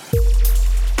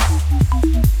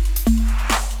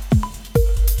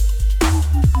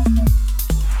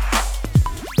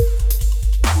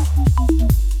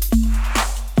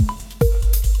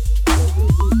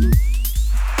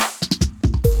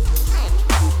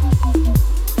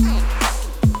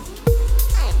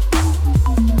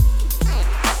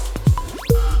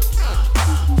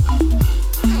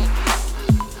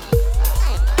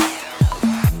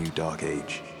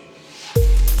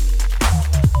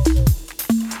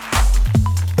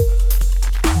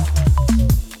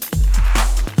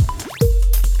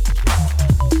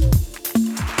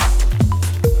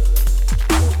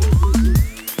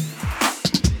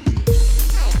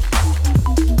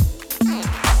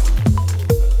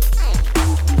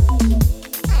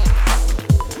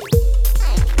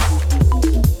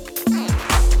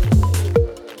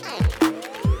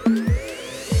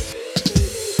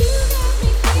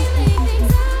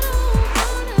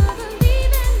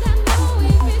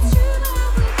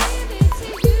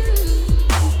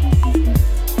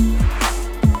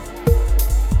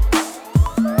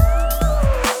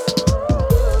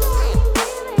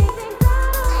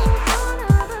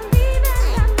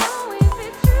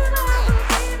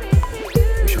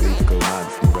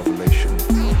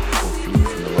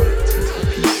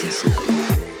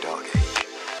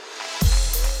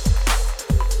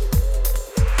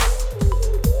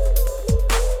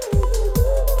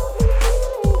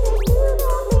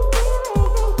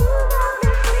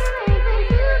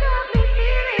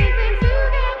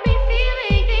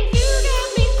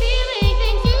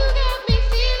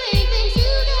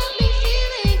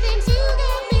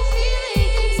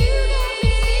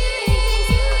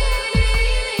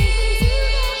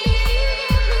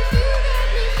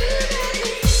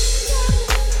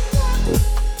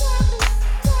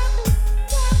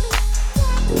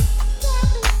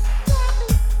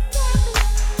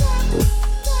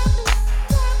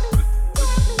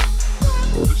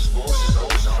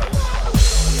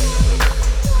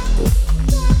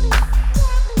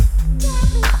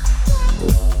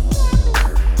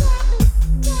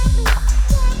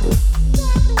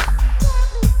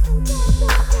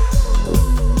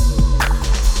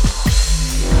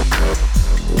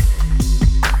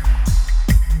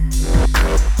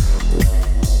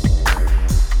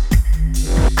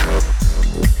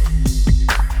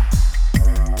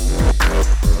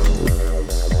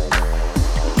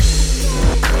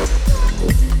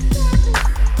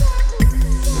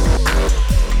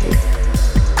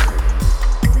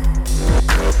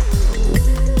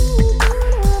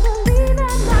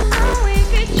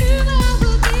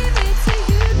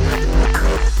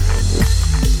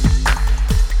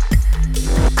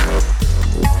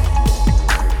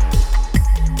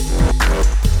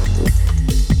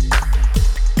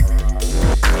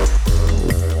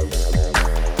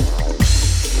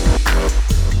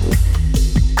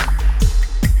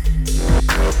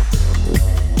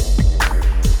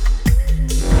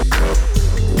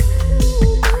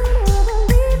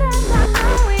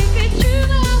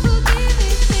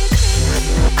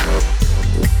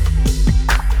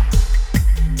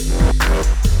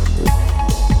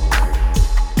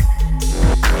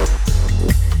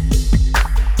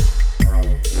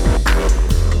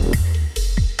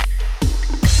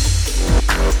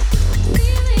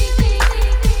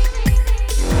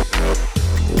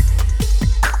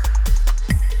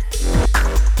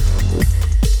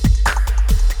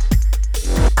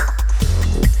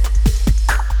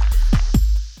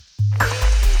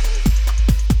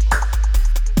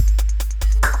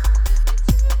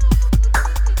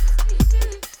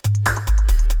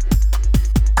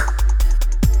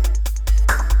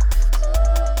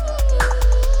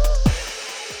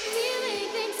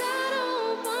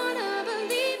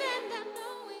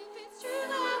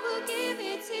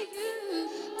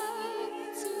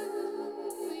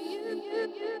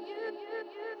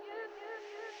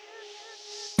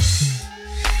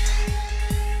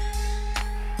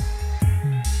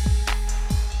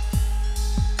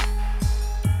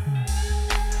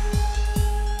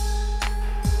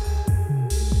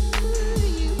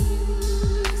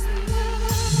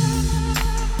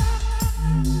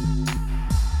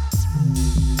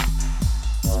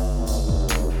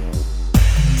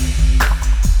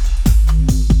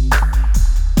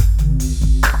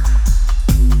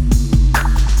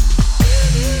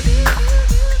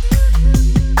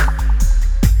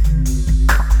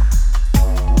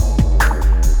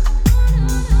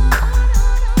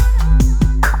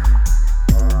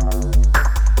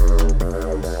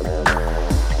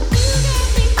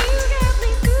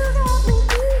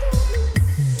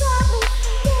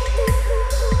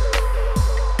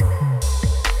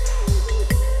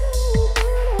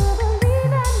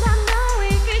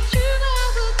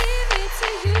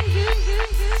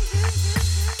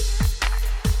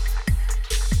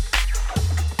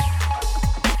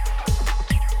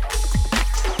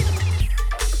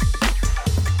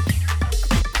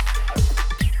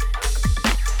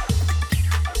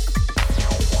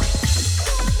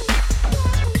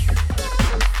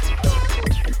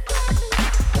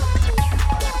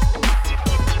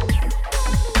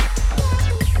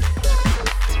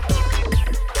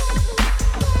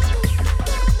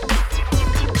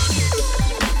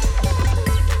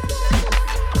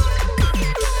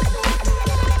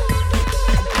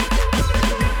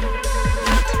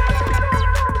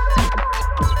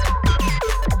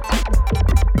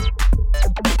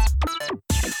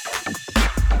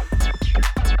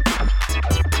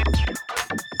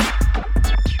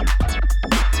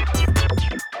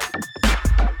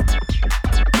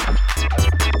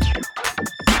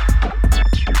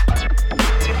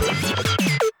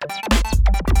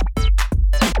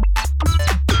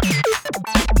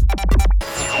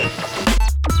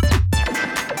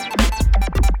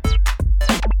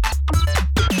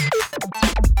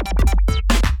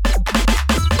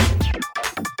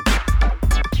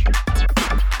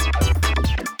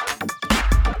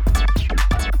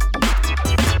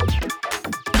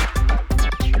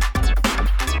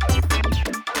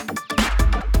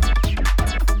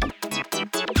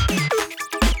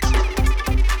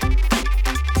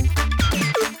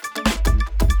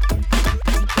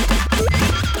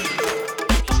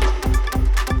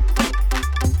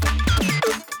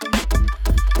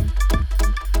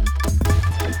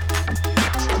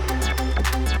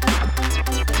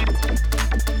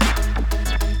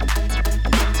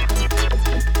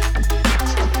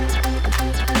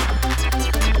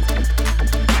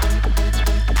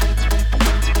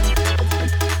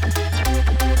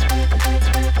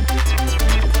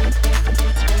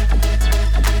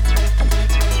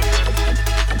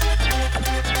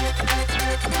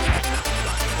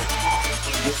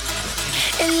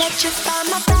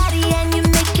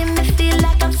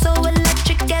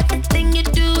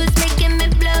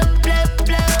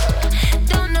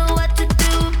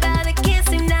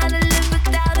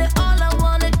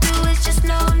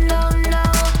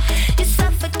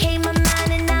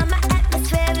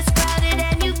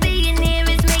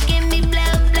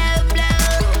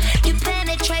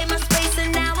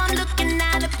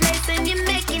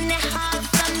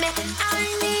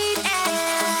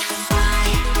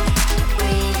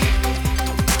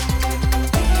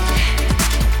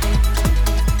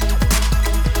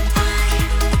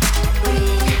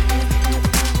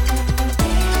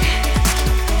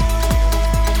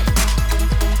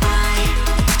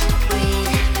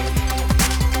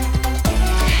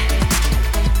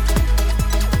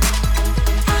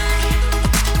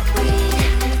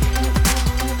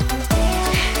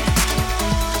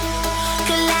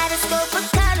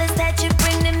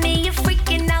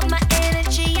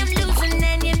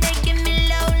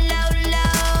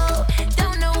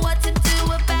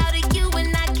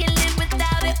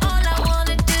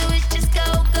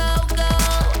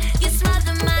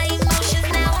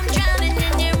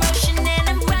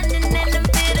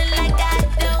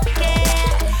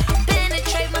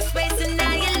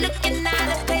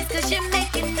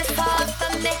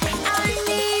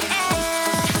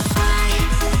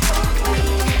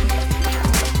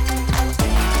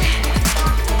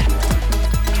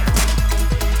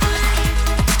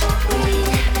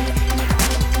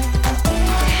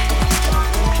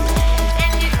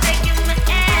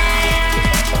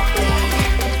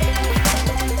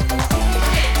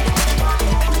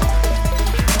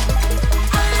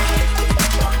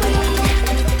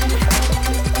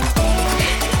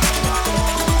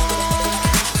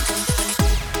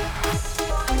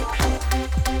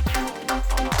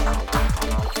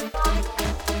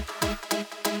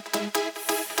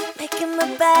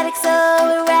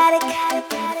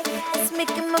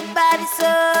 my body so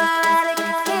I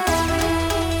can feel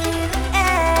the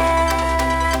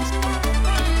edge.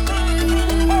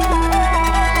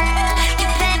 You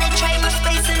penetrate my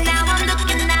space and now I'm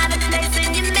looking out of place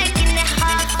and you're making it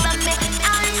hard for me.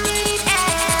 I need air.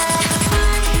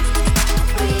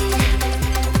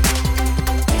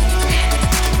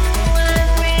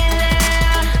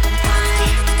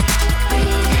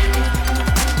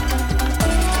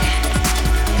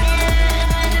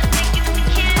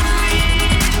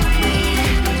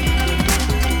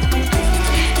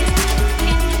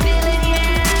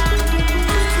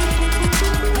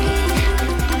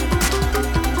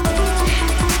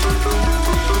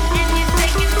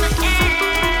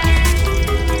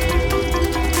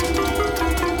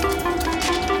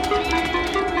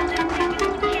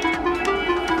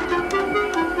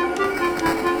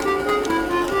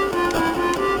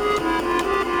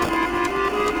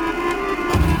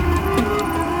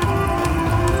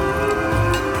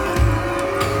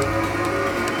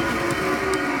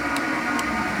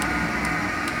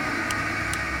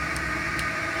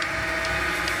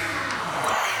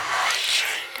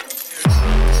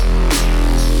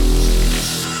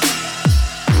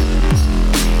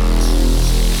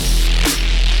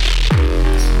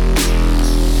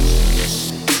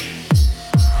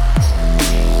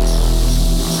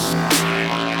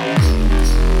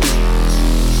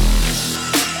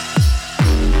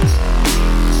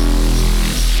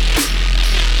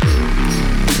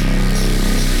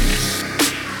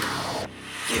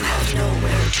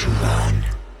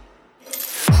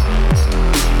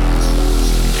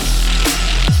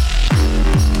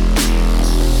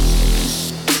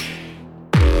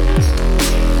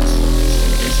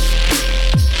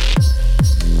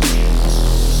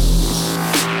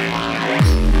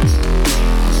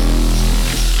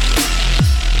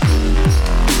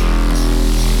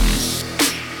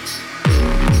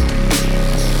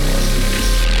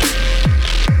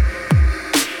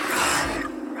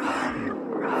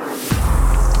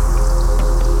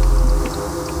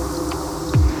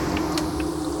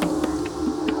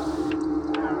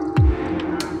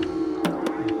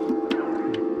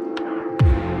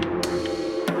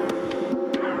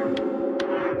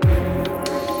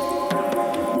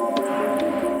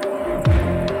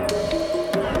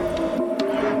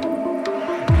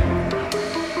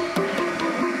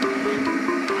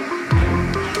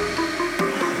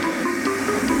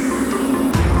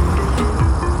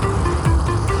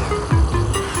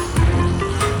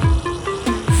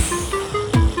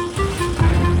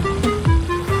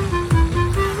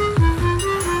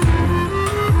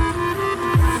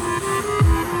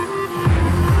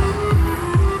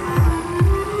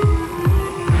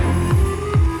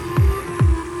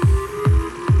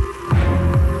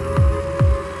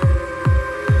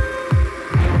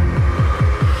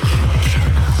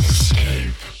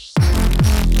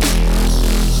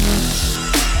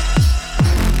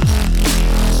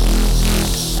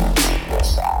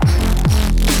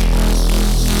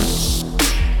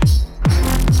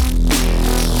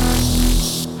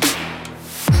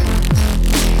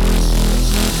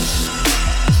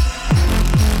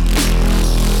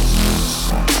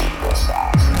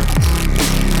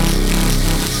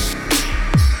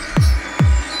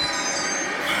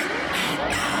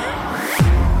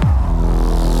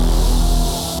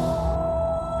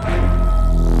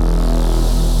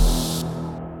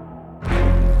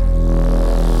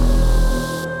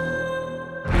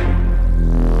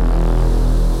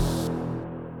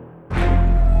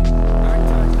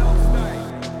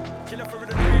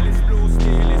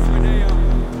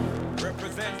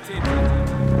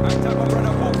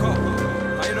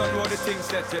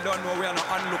 You don't know we are no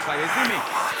onlooker, you see me?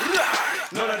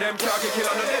 None of them can't get killed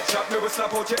on the dead shot. Me will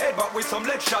slap out your head back with some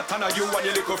lead shot. And you and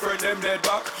your little friend them dead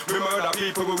back. We murder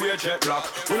people, we wear jet black.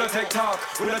 We don't take talk,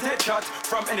 we don't take shot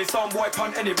from any sound boy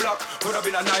on any block. Could have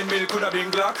been a 9 mil, could have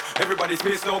been Glock. Everybody's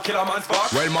space, no killer man's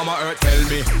back. Well, Mama Earth tell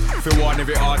me, if you want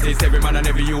every artist, every man and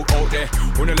every you out there,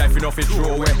 who no life enough is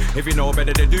throw away. If you know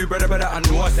better, they do better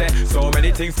and know say. So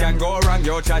many things can go wrong.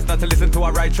 Your choice not to listen to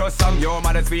a righteous song. Your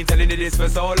mother's been telling you this for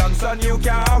so long, son. You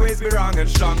can't always be wrong and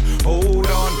strong. Hold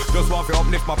on, just want to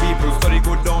uplift my people. Study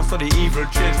good, don't study evil.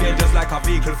 Change game just like a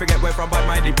vehicle. Forget where from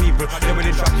bad-minded people. They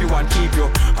will track you and keep you.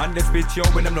 And they spit you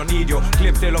when them don't need you.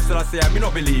 Claim say love, so I say I me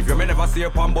not believe you. Me never see a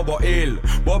pan but ill.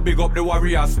 But big up the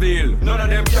warrior still. None of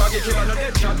them can't get killed on the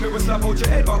dead shot. Me will slap out your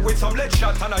head back with some lead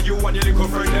shot. And you and your little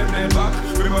friend them dead back.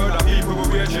 We murder people, we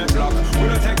wear jet black. We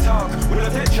don't take talk, we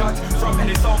don't take shot from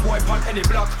any sound boy on any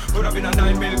block. Could have been a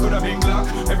 9 mil, could have been Glock.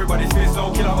 Everybody's face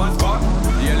no killer man's back.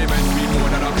 The elements be more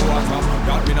than a quarter.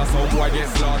 That mean a sound boy get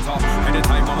slaughter.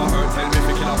 Anytime Mama Earth tell me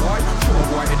to kill a boy, show a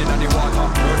boy headed in the water.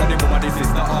 Murder the woman, the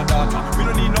sister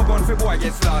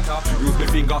get slaughtered. Use my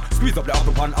finger, squeeze up the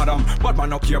apple pan Adam. Bad man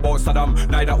not care about Saddam,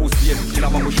 neither Hussein. Kill a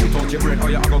man who shoot out your brain, or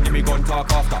you go give me gun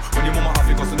talk after. When your mama have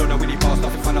to go sit down with the pastor.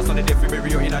 If find us on the death, we bury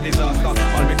you in a disaster.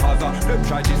 All because of them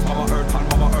try this mama earth and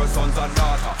mama earth sons and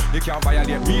daughter. You can't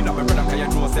violate me, not my brother, cause you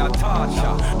know say I touch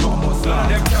ya. No more slaughter. None of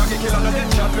them can't get killed on the dead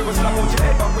shot. We will slap out your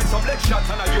head back with some lead shots.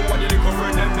 And you and your little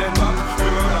friend, them dead back. We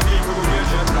murder people, we wear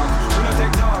jet black. We don't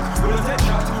take talk, we don't take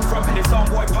shots. From any sound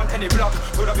boy, pan any block.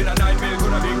 Could have been a 9 mil,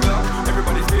 could have been Glock.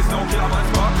 Everybody's face now, kill a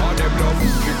man's back. All them love, we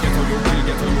get to you, we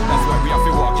get to you. That's why we have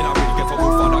to walk in a way, get to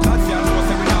good father. God say I know,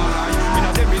 say we not lie. We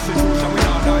not them institution, we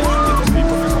not die. Let us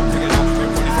people we come together.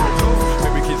 Everybody's spread love,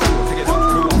 when we kids go together.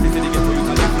 We want to see they get to you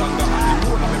to live longer. And the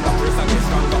whole of them black race and get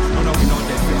stronger. No, we don't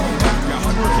get stronger. We are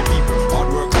hard-working people, hard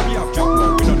work, we have job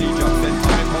now. We don't need jobs, then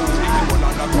time and home. They can run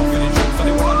under ground, get in jobs. So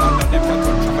they want to land and them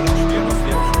can't travel out. We are not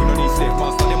slave, we don't need slave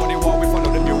master. Them on the wall, we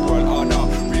follow the new world order.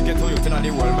 We get to you to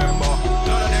the world member.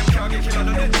 None of them can't get killed on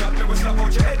the dead shot. We will slap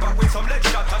out your head back with some lead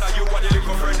shot. And you and your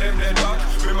little friend, them dead back.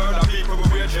 We murder people, we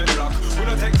wear jet black. We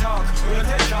don't take talk, we don't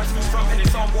take shots. From any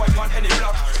sound boy, on any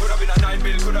block. Could have been a 9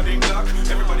 mil, could have been Glock.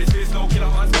 Everybody's face now, kill a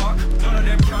man's back. None of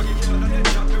them can't get killed on the dead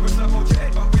shot. We will slap out your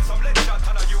head back with some lead shot.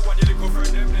 And you and your little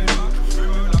friend, them dead back. We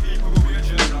murder people, we wear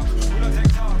jet black. We don't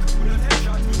take talk, we don't take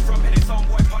shots. From any sound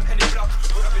boy, on any block.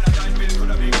 Could have been a 9 mil, could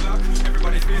have been Glock.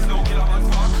 Everybody's face now, kill a man's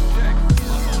back.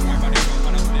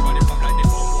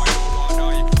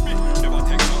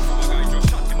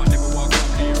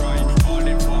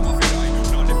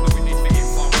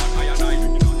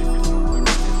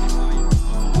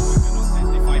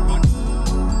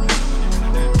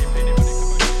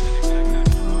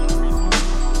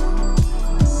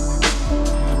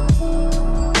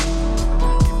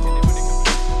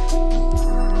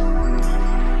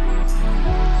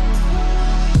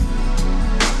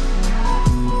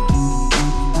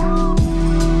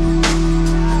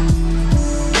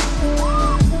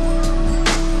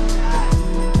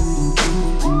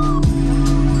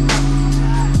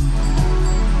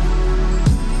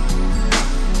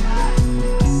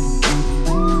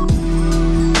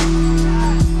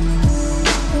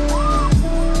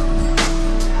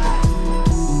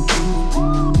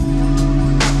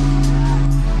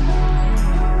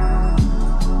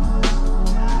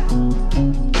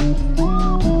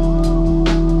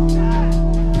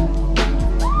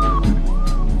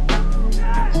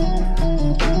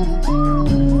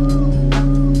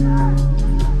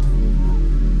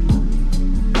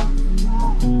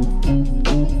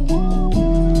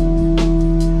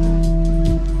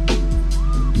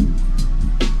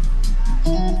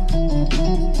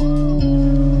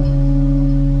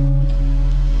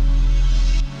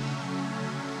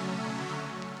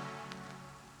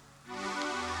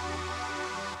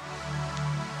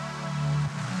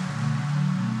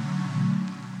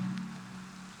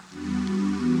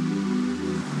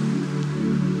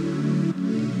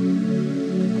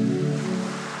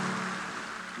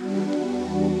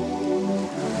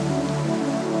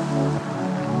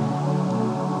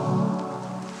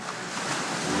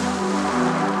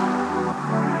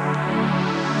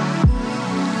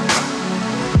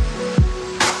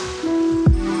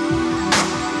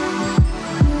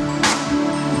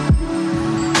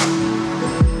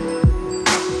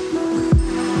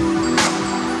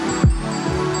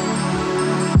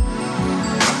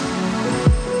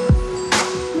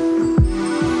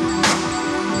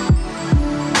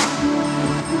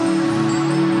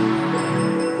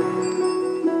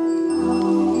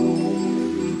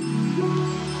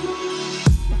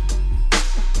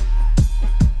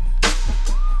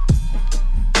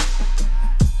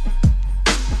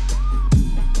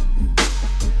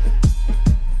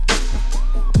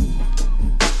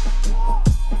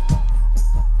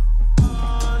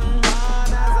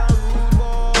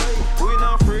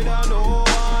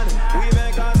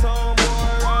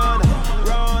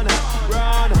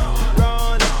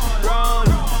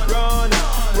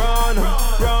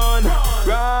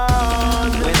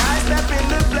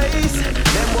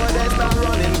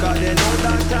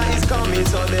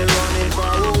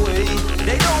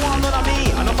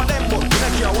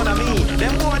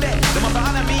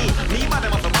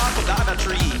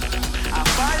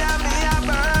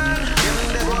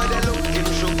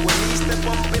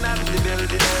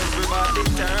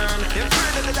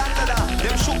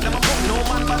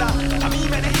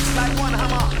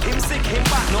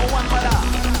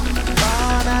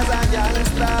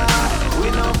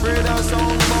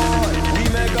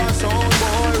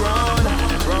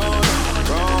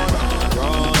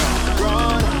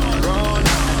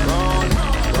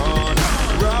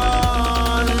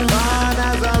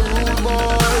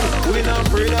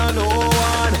 no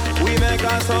one. We make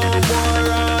a sound boy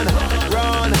run,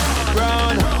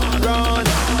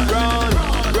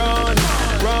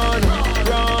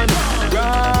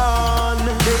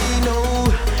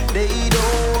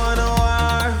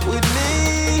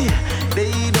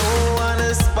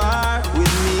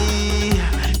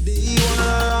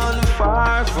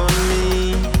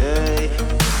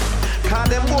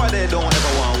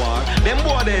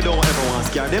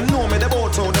 Oscar. Them know me, the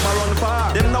boats out, them a run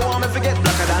far. Them no want me forget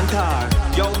blacker than tar.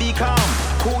 Yo, be calm,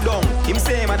 cool down. Him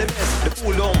say I'm the best, the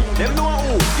fool dumb. Them know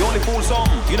who, you only fool some.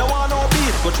 You don't want no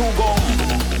beef, go through gum.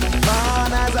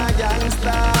 Man as a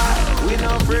gangster, we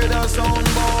no afraid of sound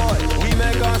boy. We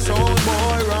make our sound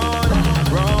boy run,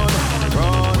 run,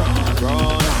 run,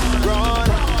 run, run,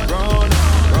 run,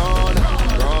 run,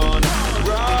 run,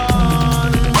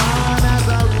 run. Man as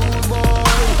a rude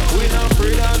boy, we no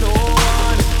afraid of no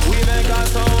one. We make our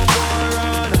sound boy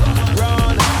run,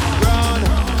 run, run,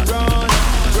 run,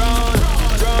 run,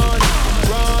 run,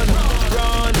 run,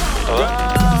 run,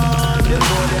 run. Them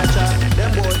boy they a chat,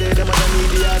 them boy they them a the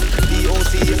idiot.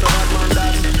 DOC is a bad man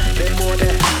that. Them boy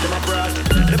they, them a brag,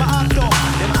 them a act up,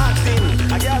 them acting.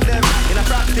 I got them in a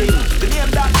practicing. The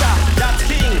name doctor, that's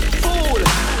king, fool,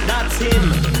 that's him.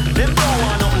 Them don't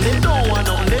want nothing, them don't want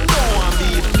nothing, them don't want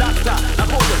beef. Doctor, I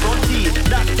pull the front teeth.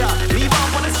 Doctor, me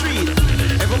walk on the street.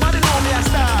 Everybody know me a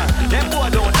star. Them boy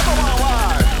don't ever want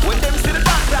war. When them see the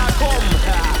doctor come,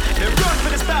 them run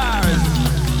for the stars.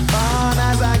 Man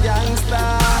as a gangster,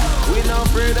 we no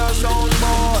afraid of sound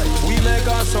boy. We make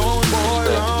our sound boy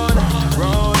run,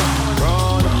 run,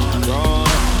 run, run,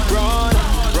 run,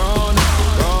 run,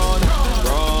 run,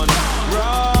 run,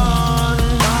 run.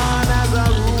 Man as a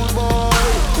rude boy,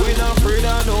 we no afraid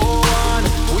of no one.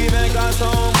 We make our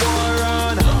sound boy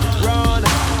run, run,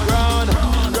 run,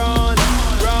 run,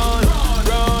 run,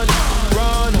 run,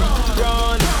 run,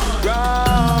 run,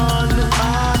 run.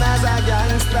 Man as a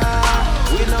gangster,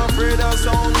 we no afraid of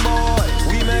sound boy.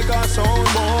 We make our sound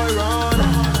boy run,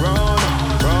 run,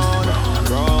 run,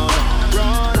 run,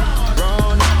 run,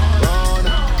 run, run,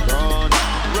 run,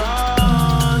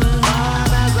 run.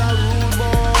 Man as a rude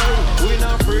boy, we no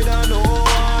afraid of no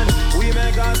one. We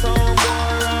make our sound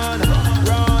boy run,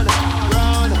 run,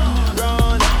 run,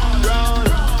 run, run,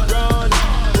 run,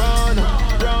 run,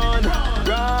 run,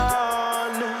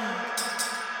 run.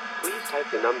 Please type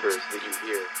the numbers that you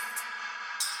hear.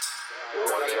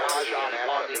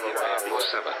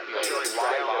 7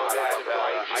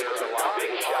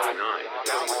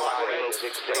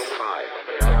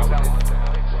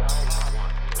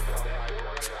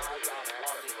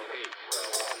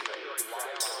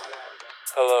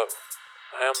 Hello,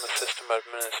 I am the system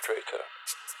administrator.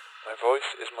 My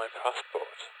voice is my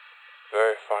passport.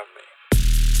 Verify me.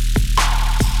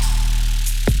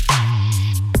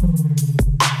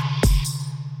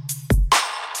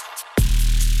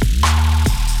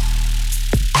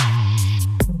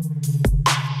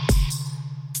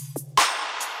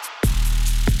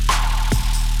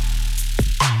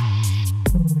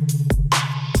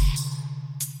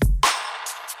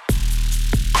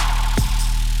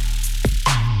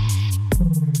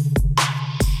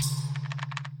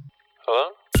 Hello?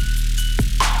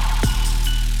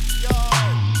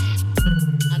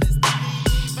 And it's the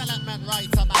development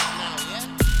right about now, yeah?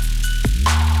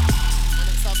 And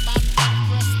it's a bad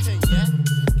press thing, yeah?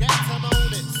 Get to know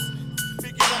this.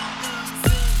 Big it up DC.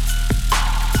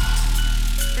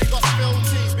 Big up Phil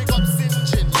T, big up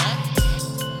Sinjin, yeah?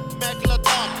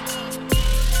 Megalodon.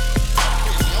 Up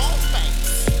in your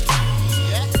face.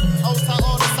 Yeah? Out of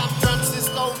all the San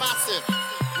Francisco massive.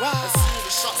 Wow. As soon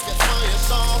as shots get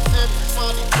fired off,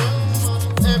 everybody burns.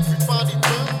 Everybody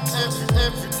burns.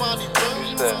 Everybody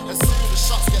burns. As soon as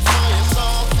shots get fired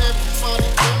off, everybody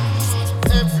burns.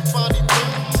 Everybody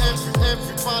burns.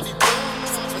 Everybody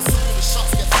burns. As soon as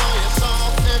shots get fired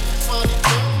off, everybody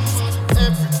burns.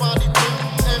 Everybody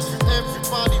burns.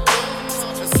 Everybody burns.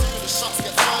 As soon as shots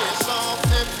get fired off,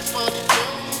 everybody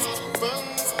burns.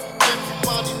 Burns.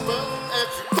 Everybody burns.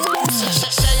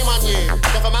 Shame on you.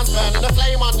 Government's burning a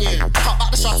flame on you. Cut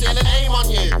back the shotty and an aim on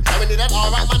you. And when you're dead,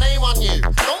 I'll write my name on you.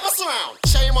 Don't mess around.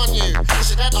 Shame on you. If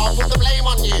you're dead, I'll put the blame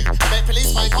on you. Make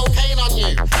police find cocaine on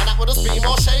you. And that would just be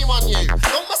more shame on you.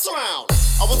 Don't mess around.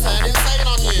 I will turn insane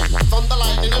on you. Thunder,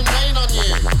 lightning and rain on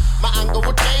you. My anger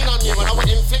would gain on you. And I would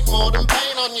inflict more than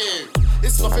pain on you.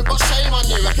 It's nothing but shame on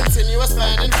you. A continuous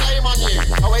burning flame on you.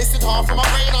 I wasted half of my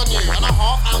brain on you. And a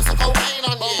half ounce of cocaine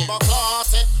on you. Bomba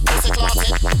clot it, pussy clot it.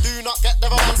 Do not get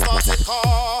the one started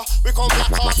car. We come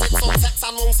black hearted, some sex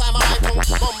and won't sign my life.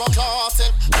 Bomba clot it,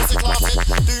 pussy clot it.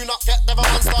 Do not get the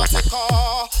one started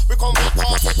car. We come black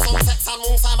hearted, some sex and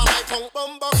won't sign my life.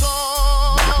 Bomba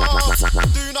clot.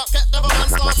 Do not get the one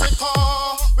started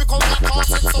car. We come black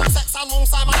hearted, some sex and won't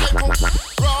sign my life.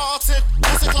 Rotted,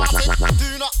 pussy clotted. Do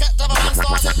not get the one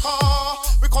started car.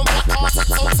 We come black hearted,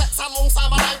 some sex and won't sign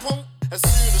my life. As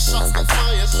soon as shots get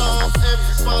fired off,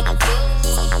 everybody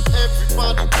burns.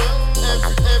 Everybody burns.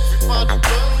 Everybody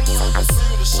burns. As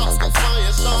soon as shots get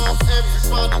fired off,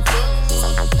 everybody burns.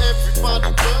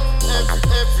 Everybody burns.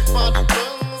 Everybody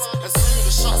burns. As soon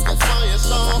as shots get fired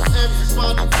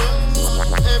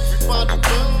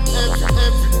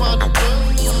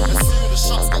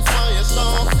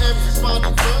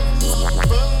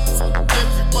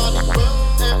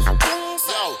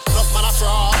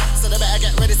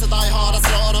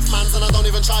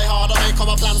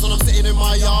my plans when I'm sitting in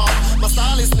my yard. My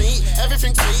style is neat,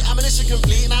 everything sweet, ammunition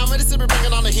complete. Now I'm ready to be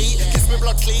bringing on the heat. Kiss me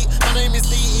blood cleat, my name is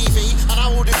DEV, and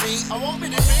I will defeat. I won't be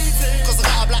defeated, cause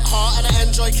I got a black heart and I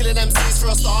enjoy killing MCs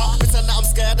for a start. Pretend that I'm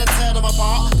scared and tear them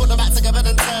apart. Put them back together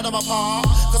and tear them apart.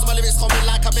 Cause my lyrics come in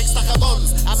like a big stack of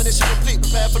guns. Ammunition complete,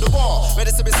 prepare for the war.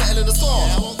 Ready to be settling the score.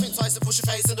 Yeah, I won't think twice to push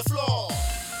your face in the floor.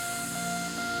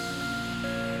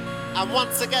 And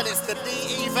once again, it's the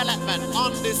DE development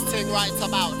on this thing right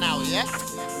about now, yeah?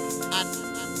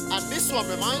 And this one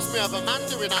reminds me of a man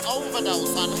doing an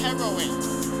overdose on heroin.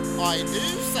 I do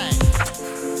say.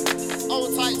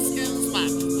 Old tight skins, man,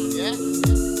 yeah?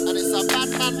 And it's a bad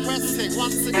man press thing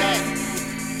once again.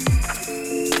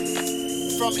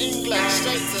 From England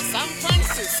straight to San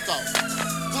Francisco.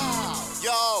 Wow,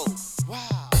 yo,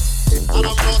 wow. And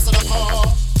I'm raw to the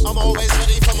core. I'm always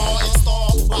ready for more in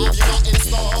store. What have you got in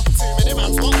store? Too many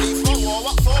mans won't leave for war,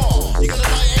 what for? You're gonna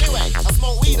die anyway. I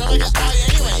smoke weed and I get high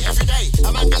anyway. Every day,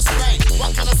 a man gets sprayed.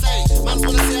 What can I say? Man's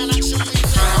wanna see an action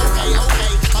replay.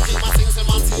 Okay, I keep my things in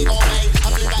one team all day.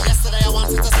 I flew back yesterday, I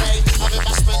wanted to stay. Having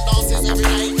bashment dances every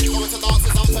day. Going to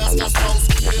dances on first class boats.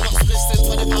 Filling up splits in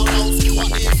 20 pound notes. What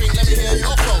do you think? Let me hear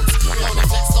your quotes. We only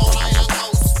flex all night and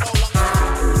coast. So long.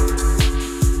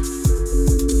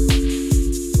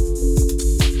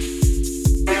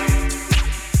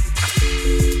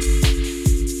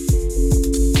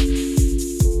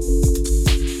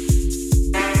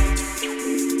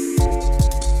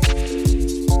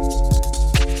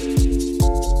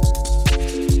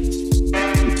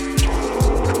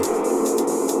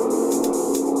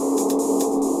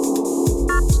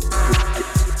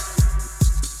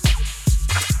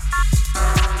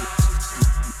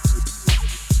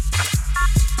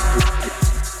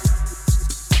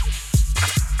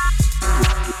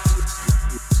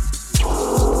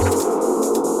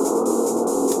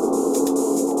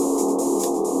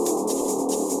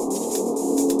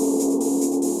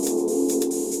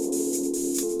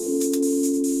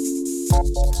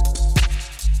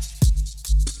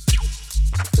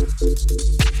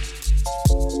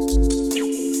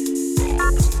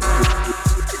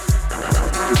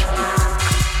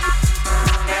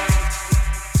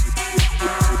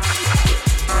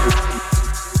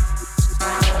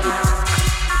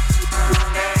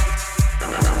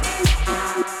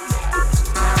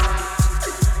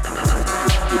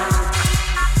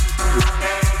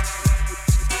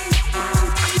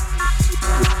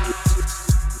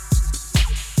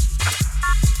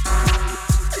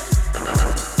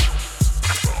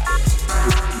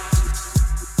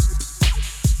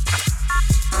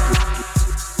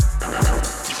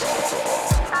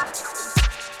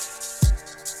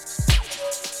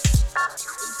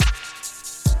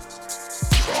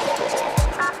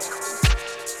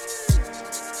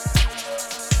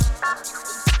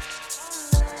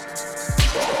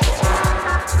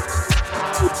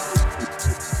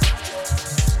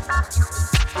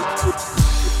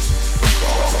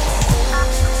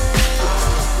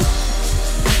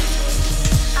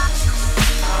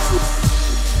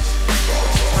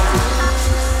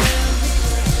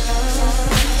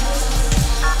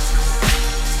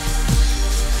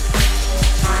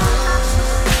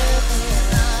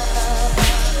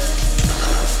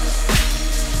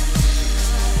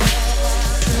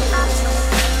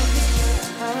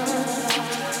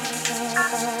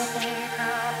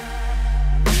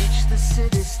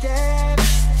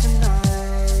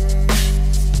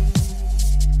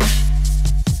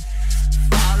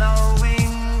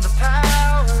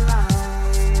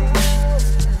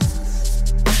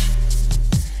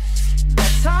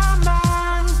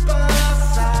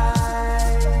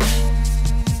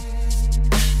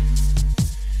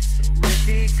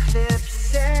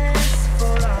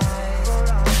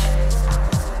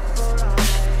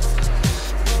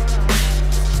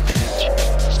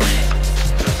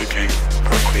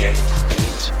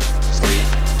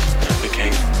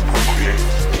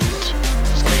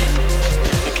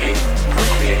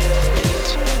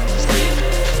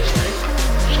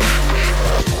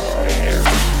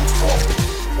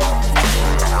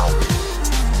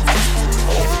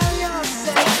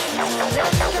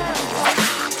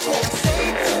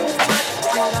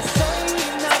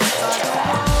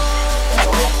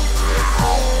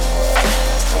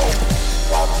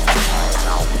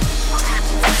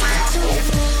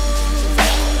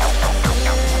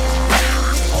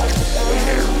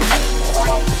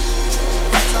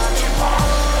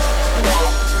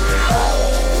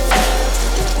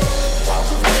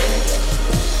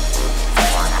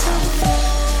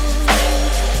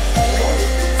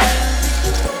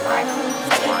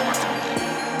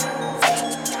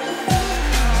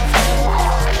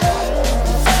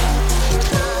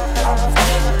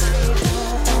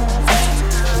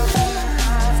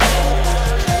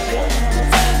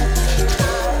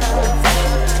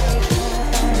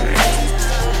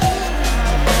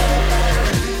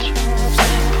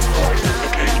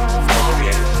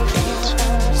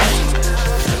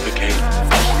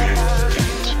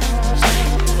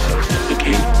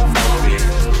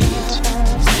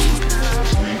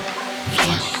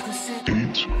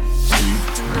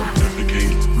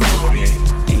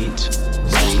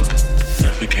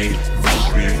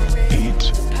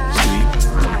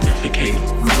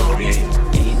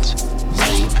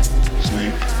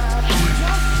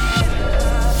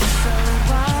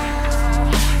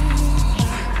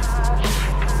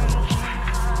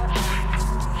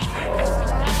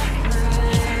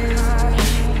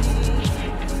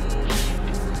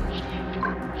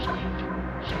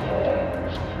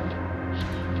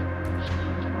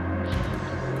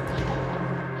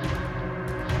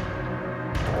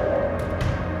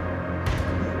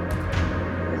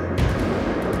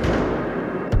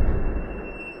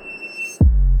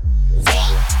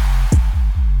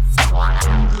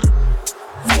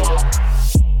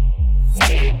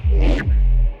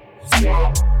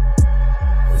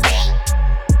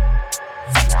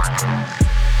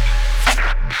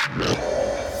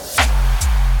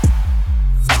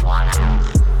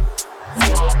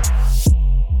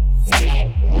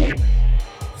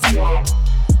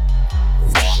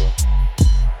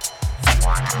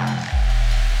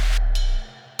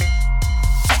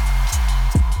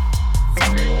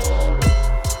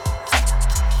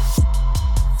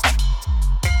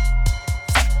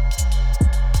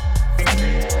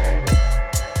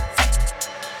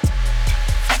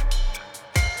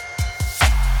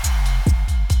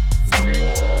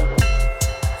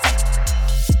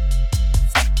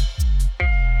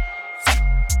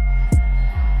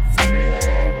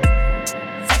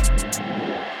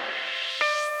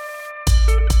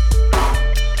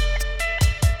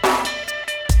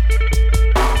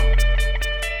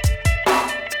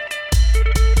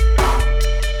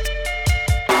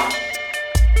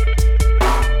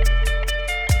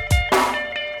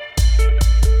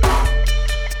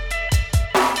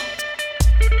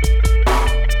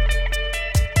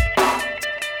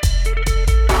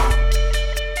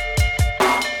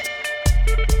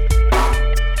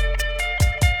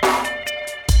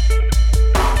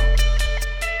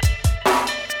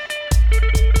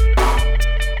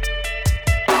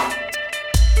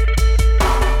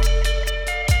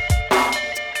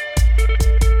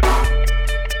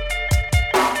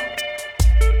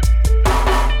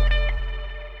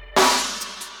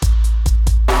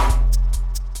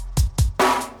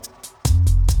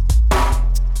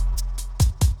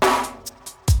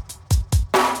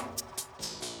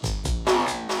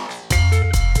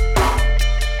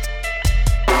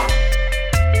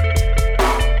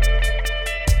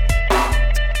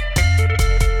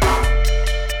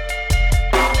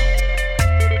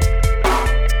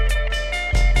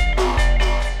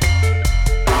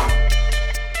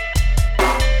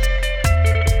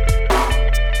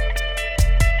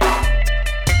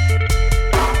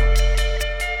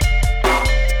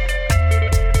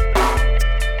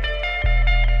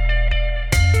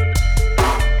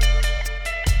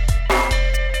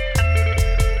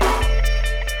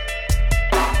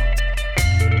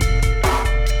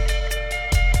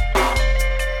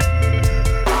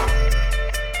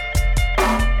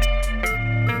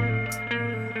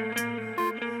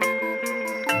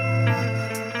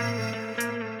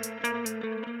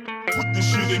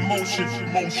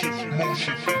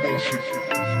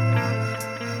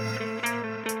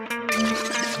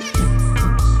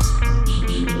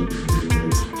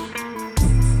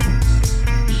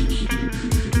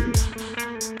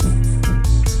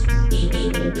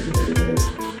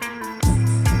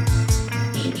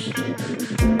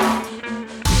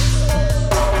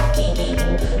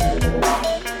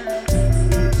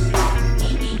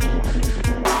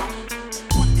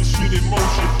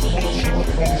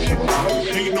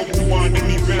 Ain't no rewinding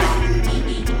me back.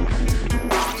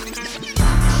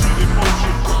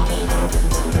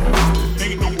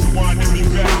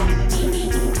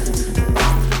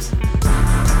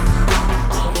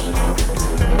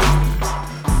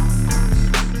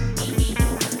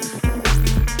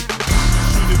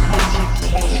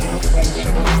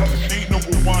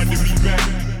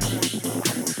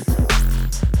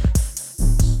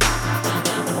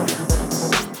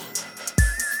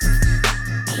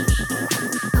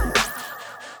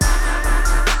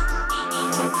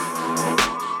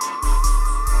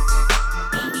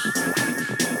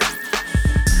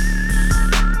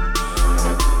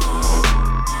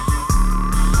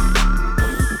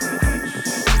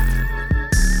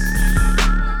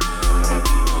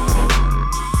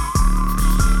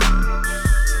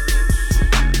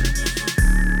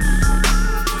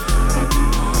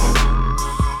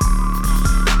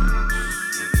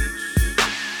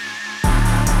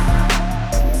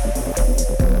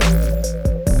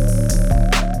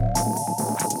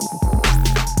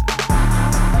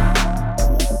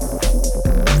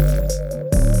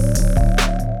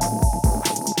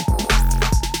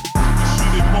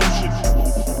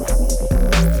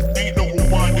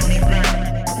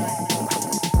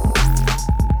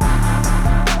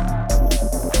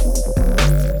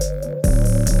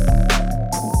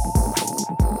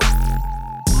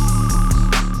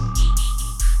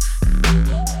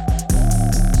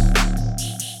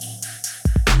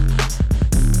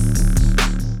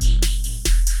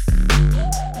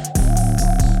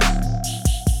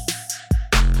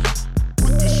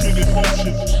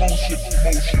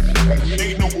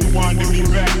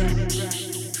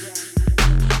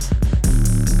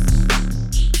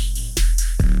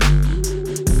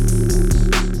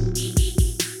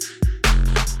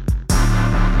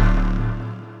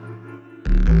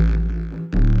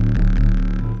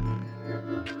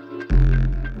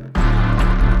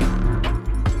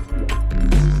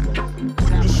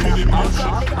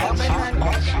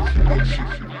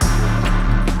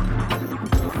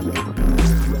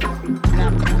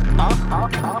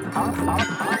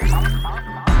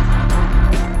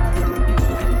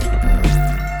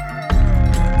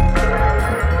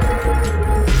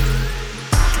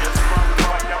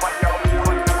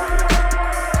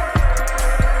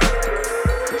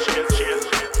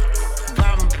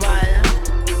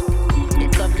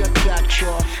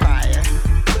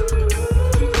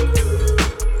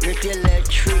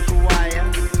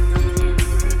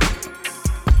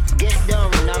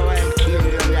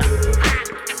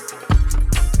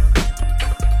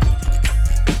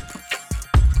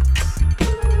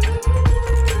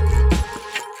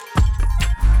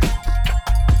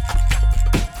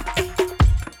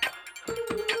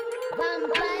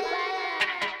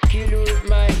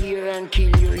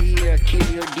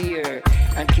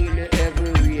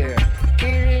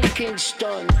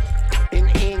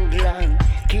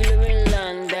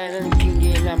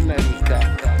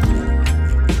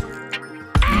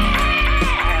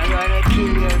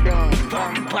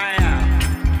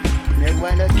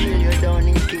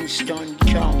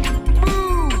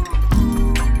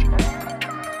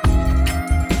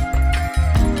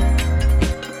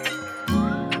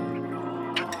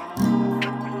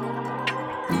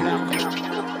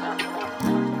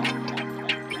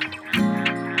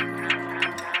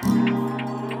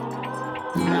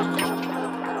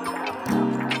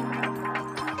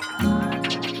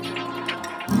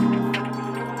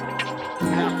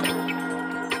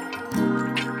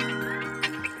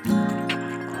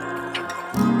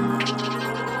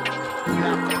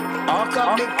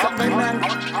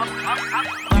 Vampire,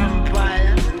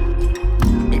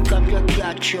 pick up your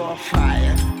catch your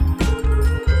fire.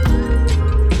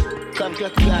 Pick up your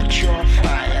catch your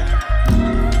fire.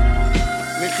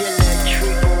 With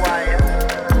electric wire.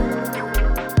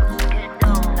 Get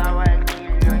down, now I'll kill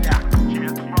you, yeah.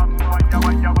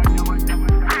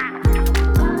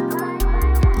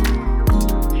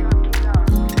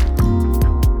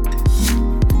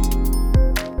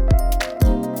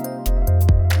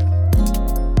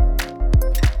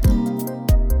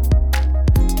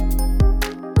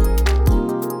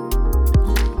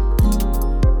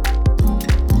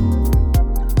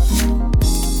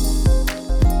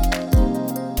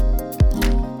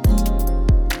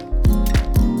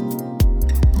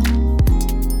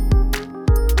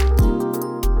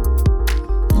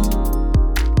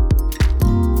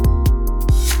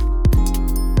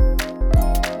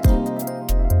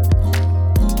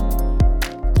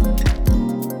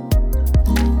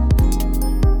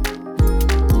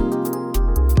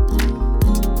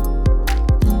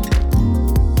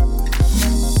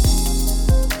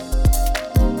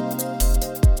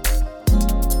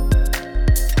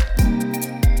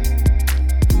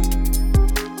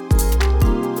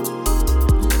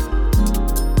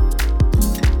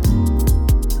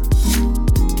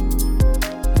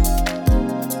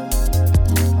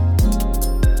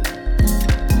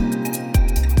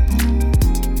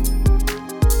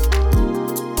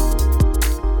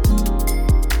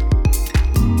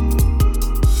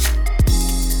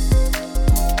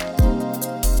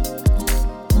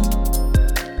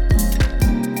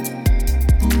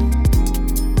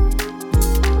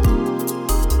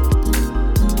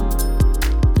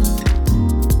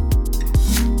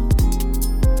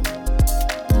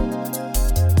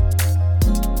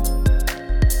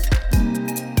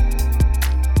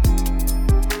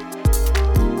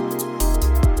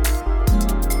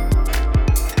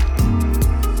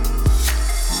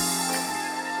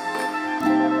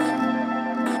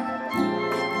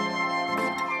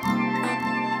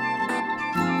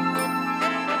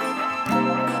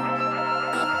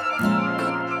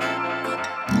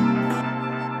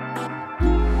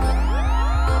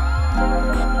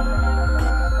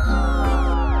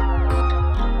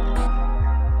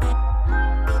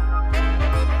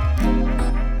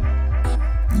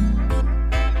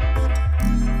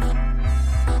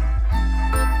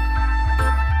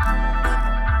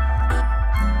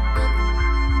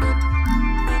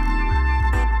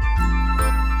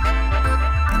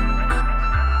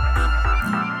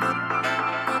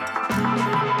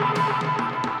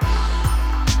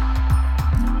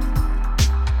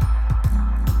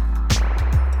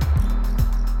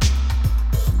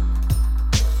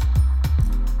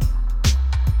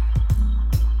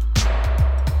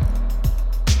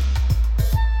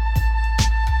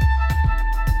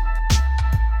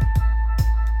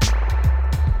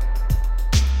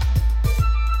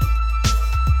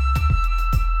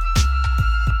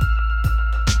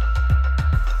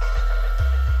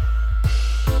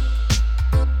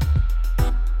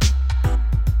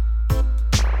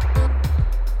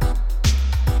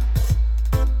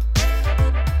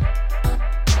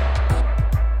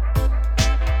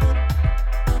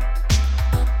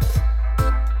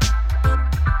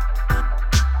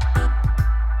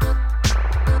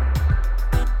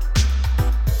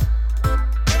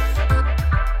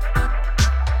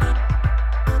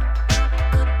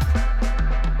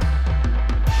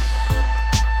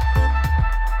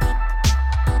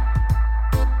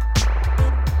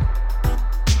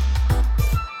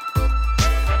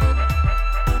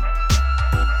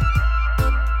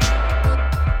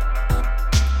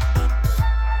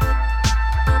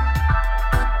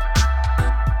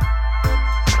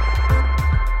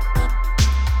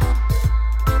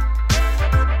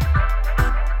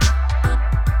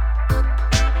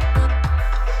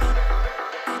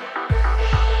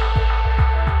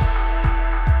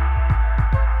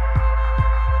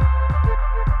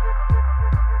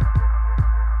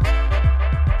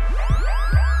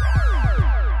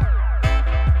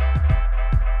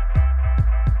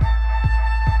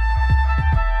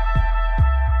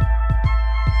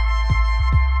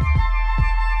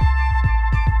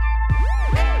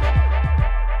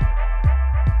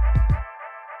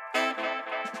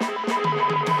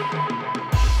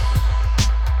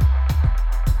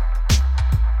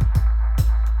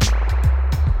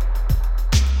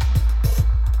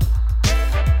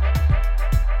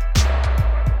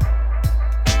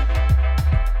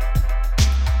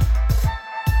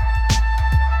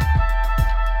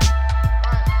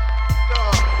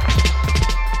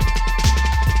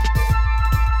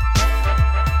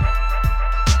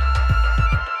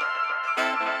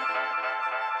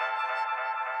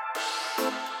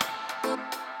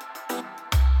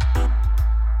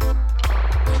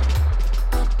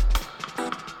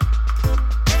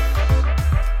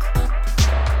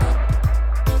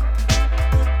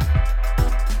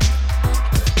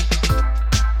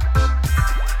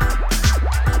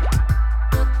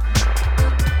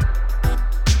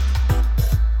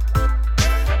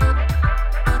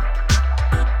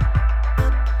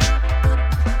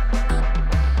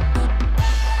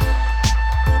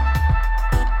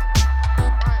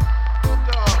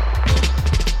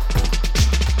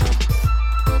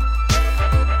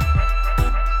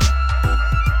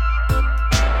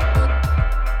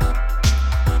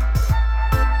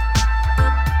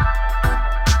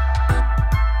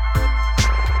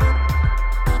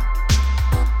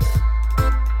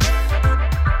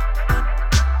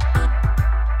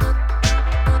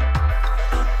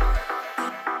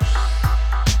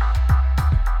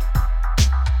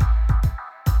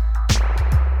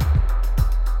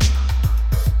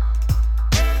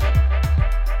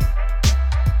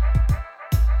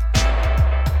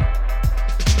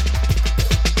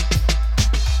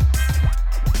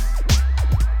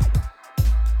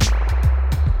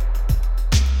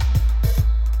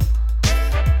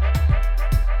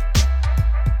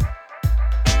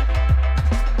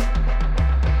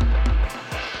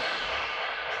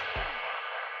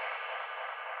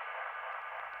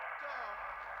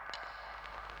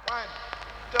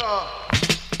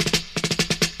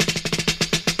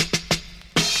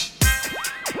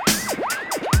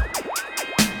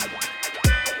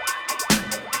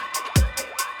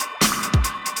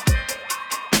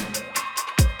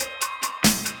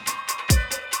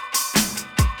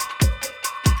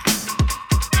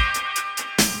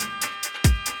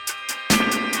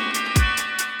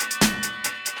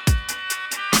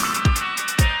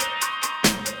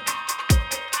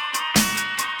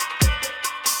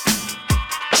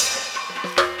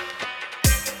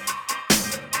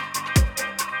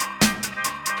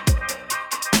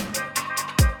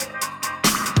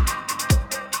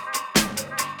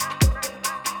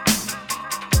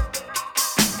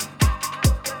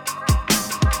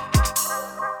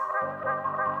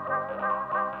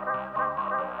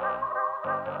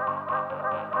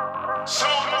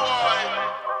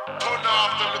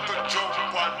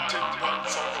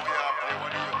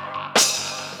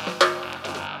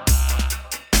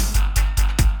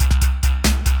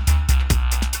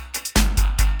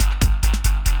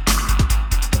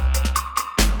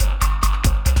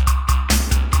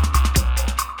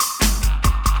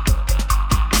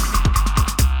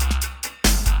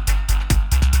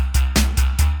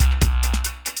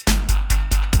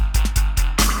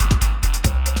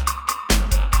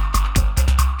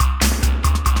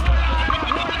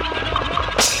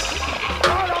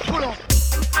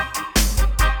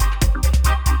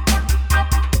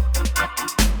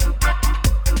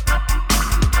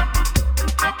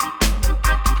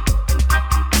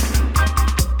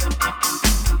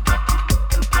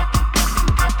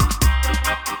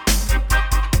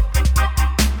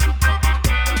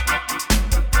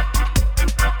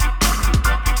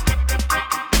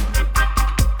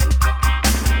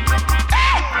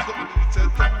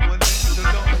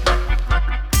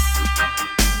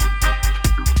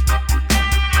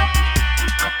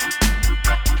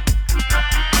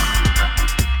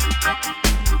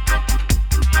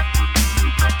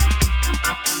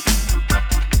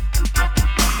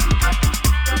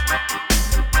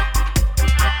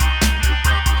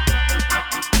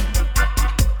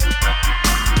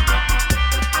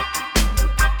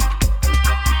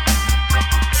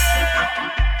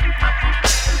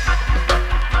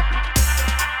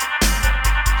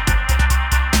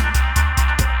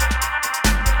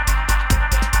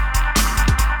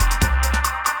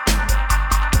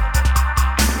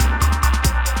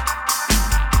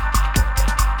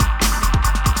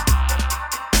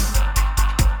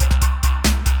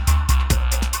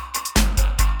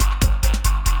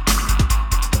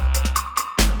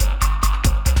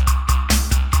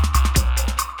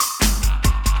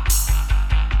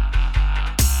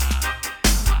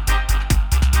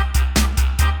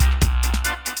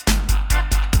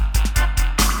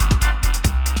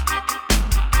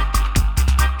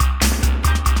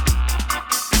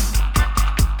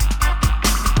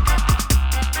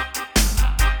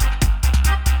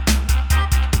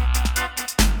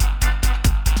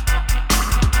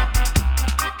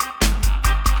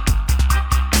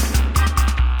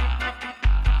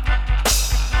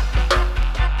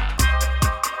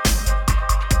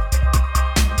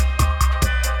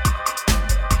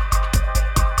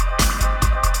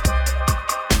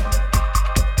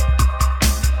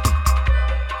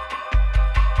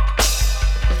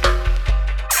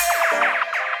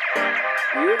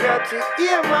 You got to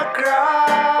hear my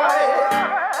cry.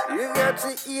 You got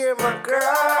to hear my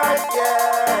cry,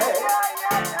 yeah.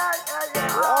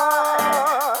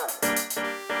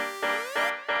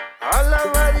 All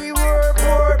over the world,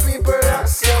 poor people that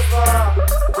suffer.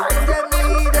 And the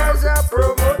leaders are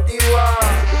promote the war.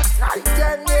 Night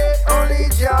and day, only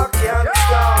Jah can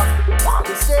stop.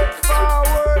 We step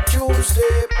forward, you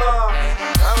step back.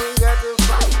 And we got to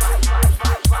fight.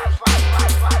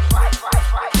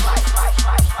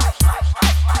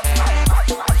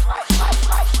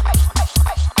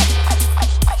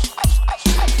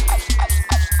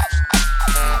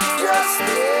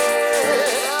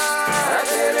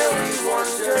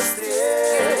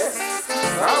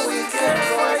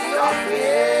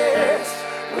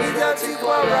 Equal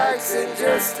rights and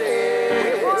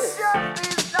justice.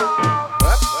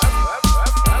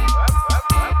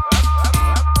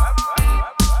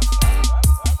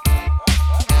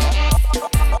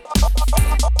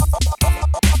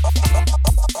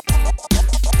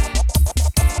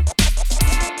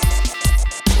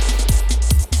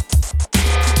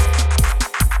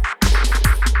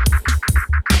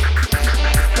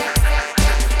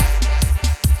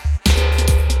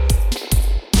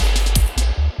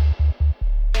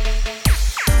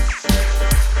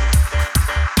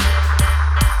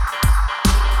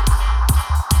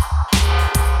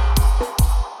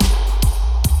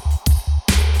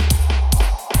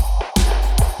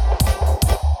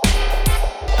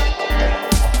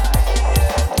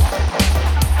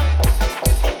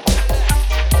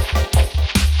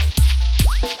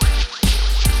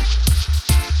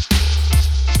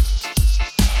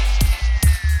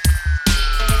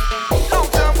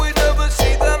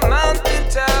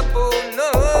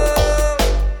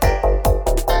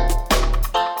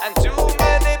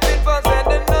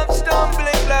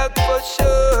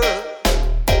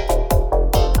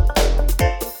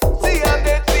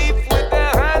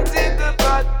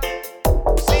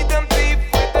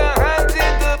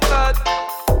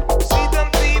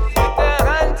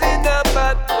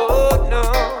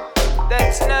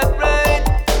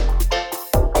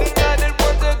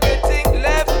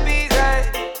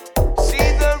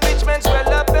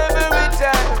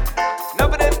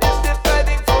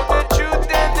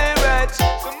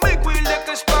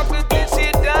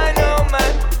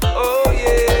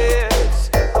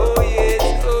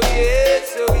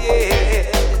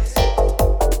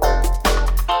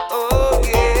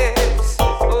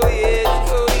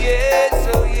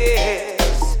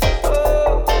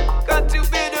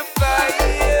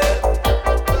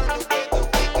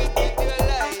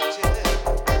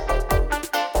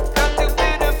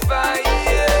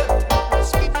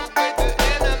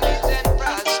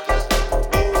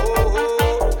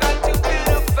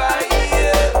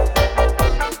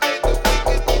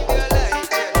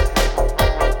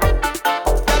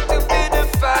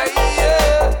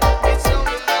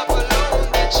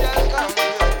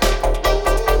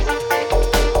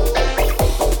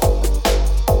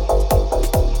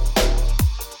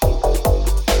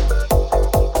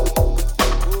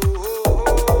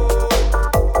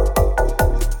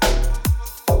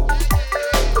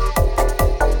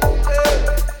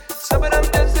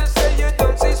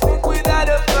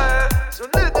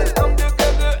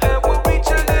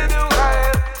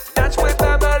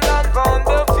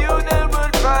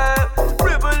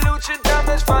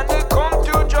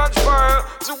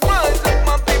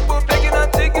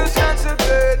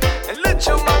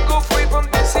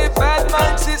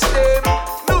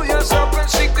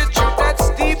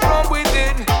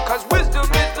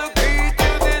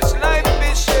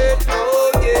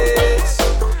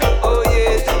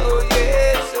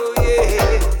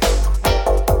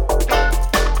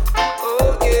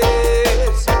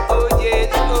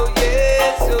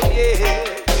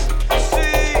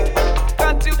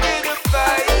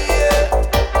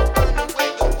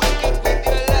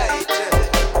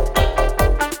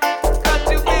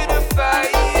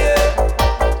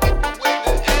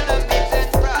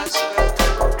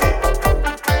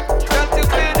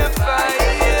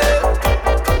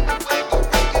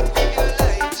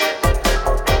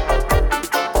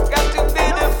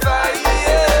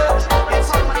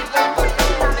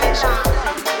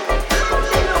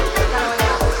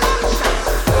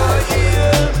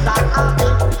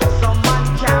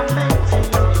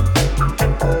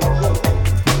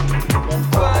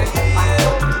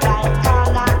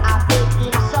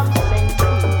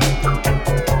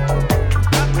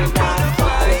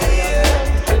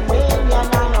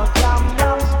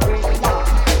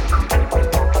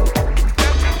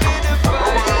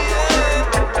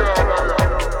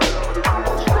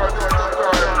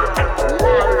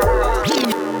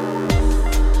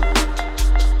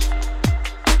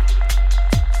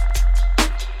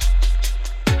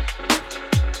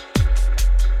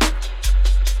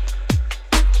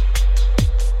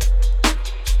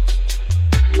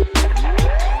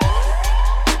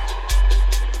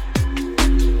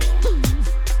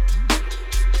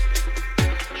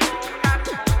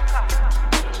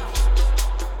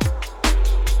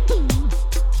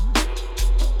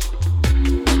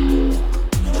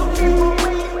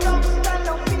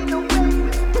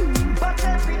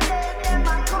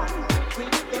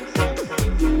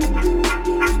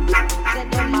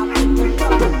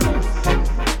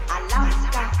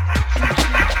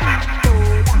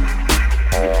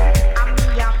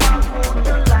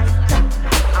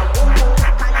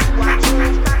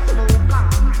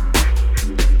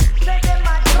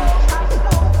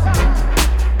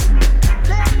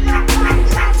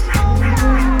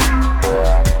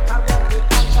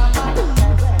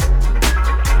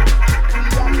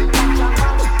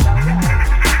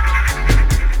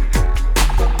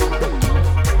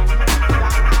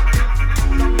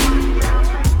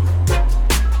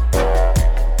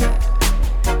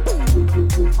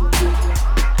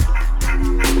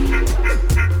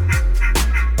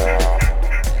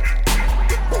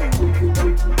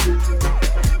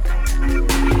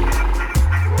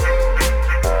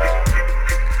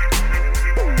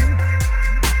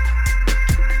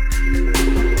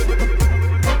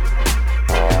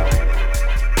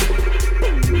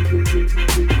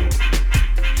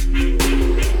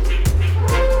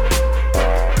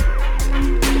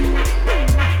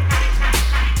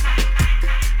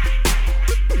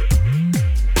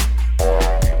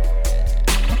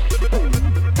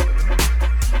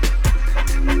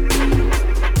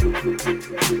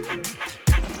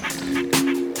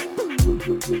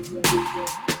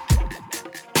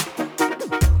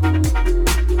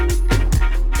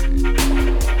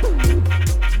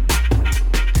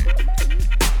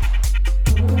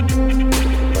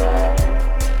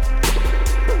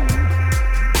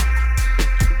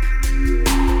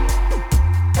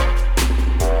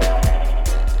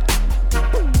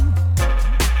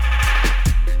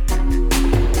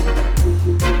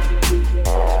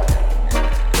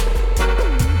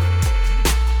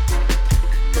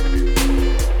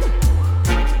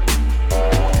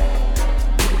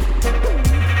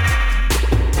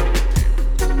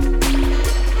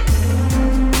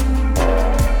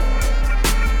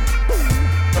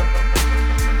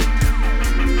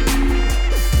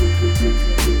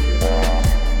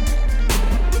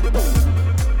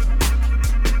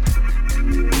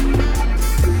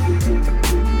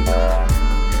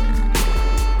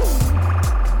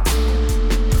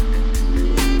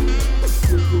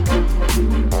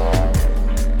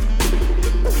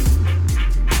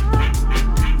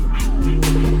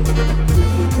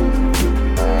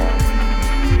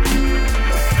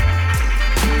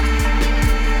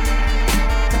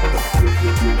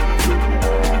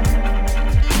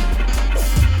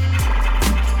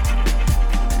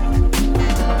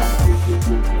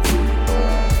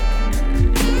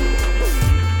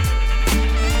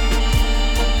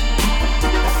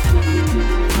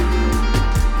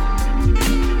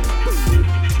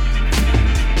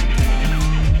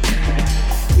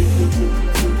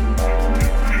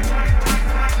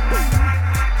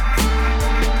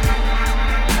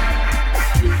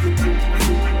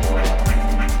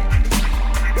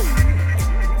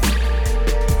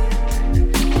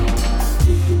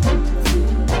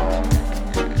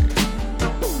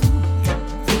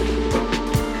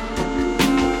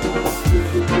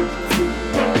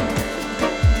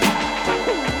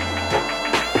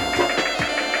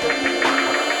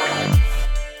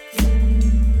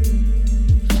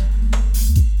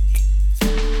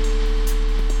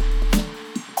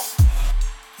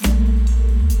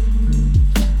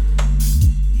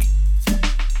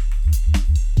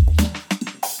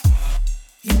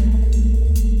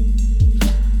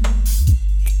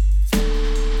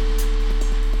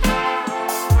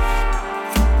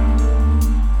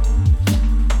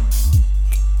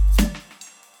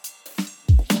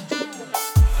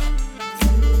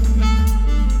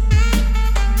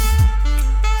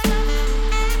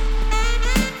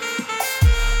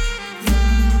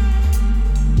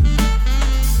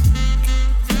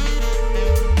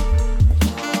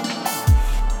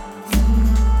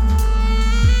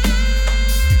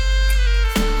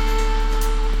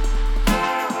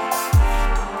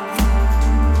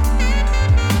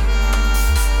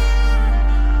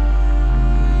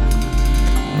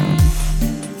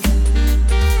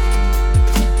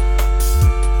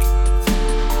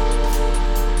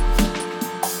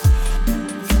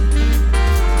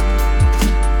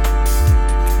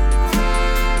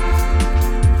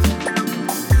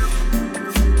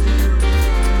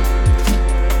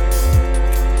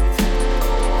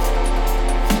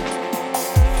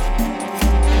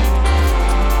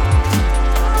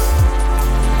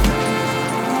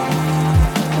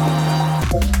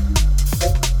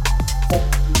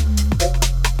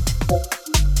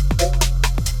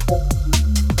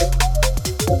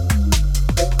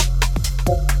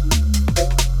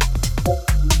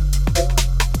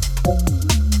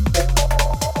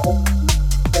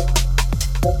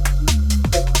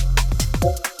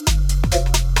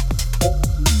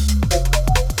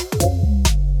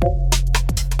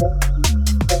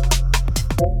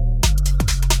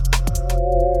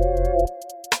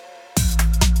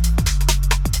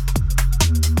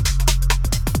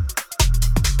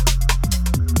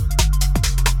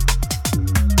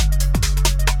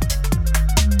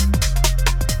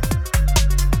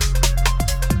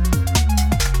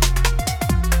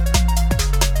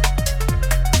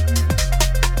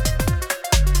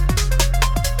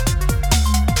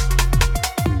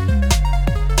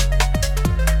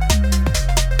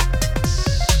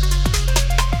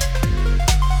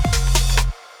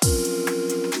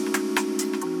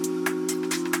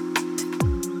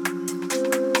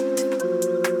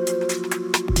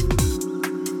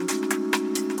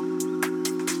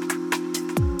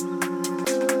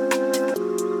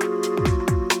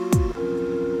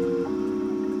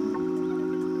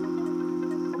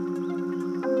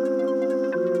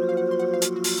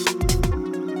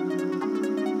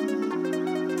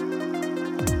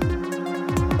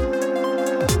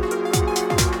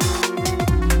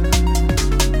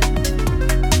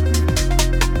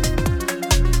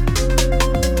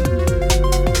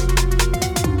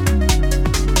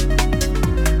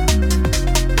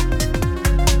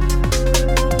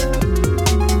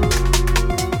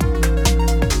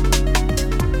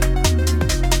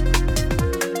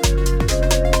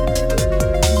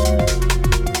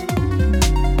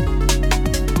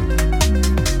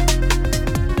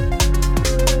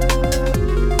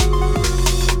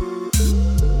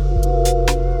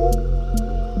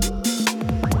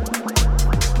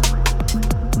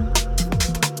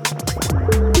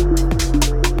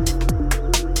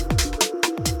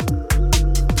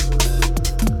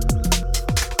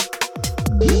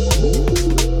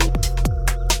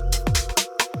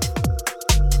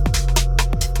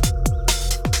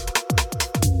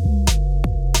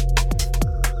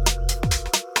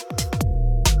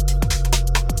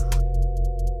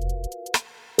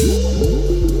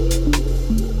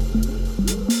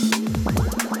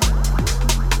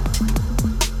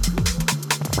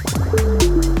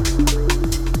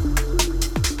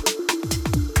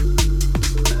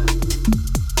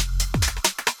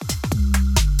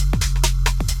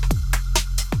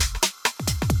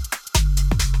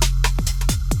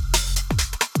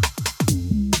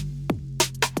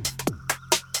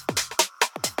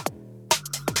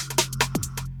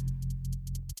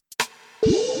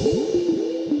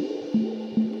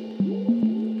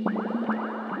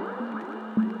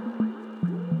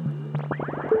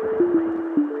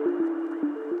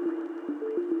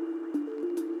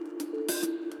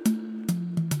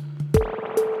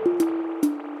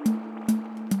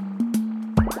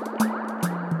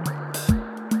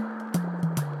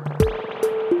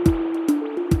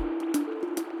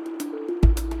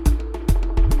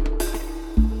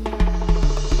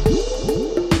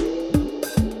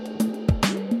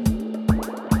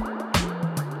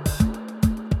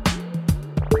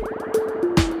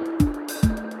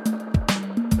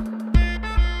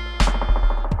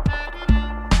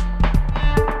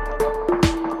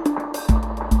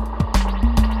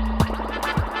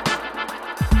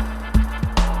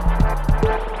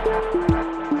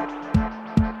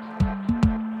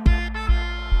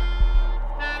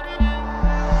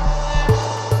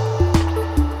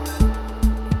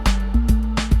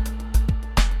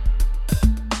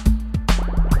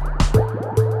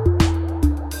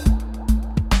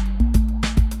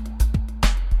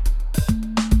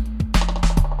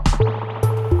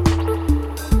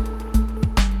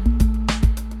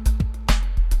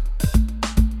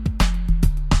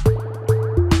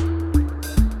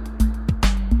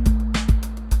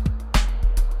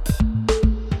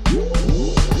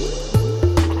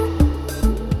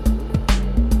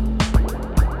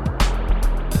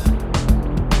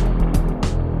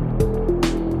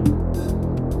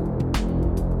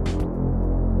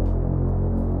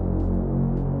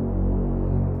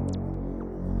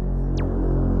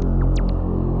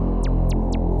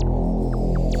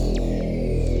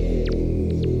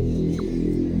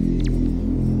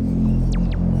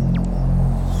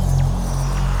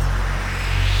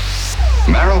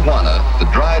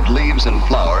 leaves and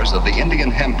flowers of the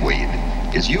Indian hempweed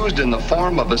is used in the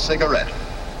form of a cigarette.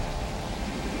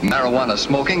 Marijuana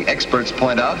smoking, experts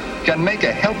point out, can make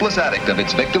a helpless addict of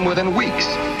its victim within weeks,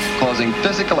 causing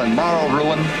physical and moral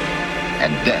ruin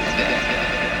and death.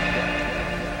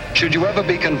 Should you ever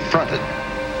be confronted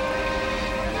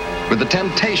with the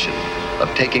temptation of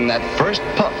taking that first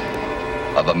puff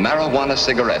of a marijuana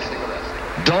cigarette,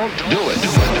 don't do it.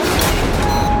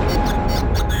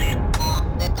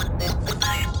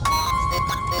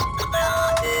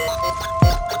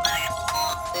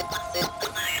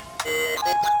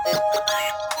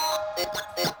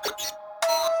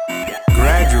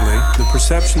 Gradually, the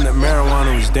perception that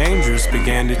marijuana was dangerous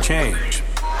began to change.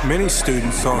 Many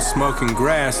students saw smoking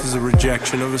grass as a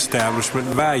rejection of establishment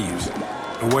values,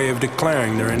 a way of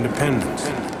declaring their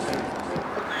independence.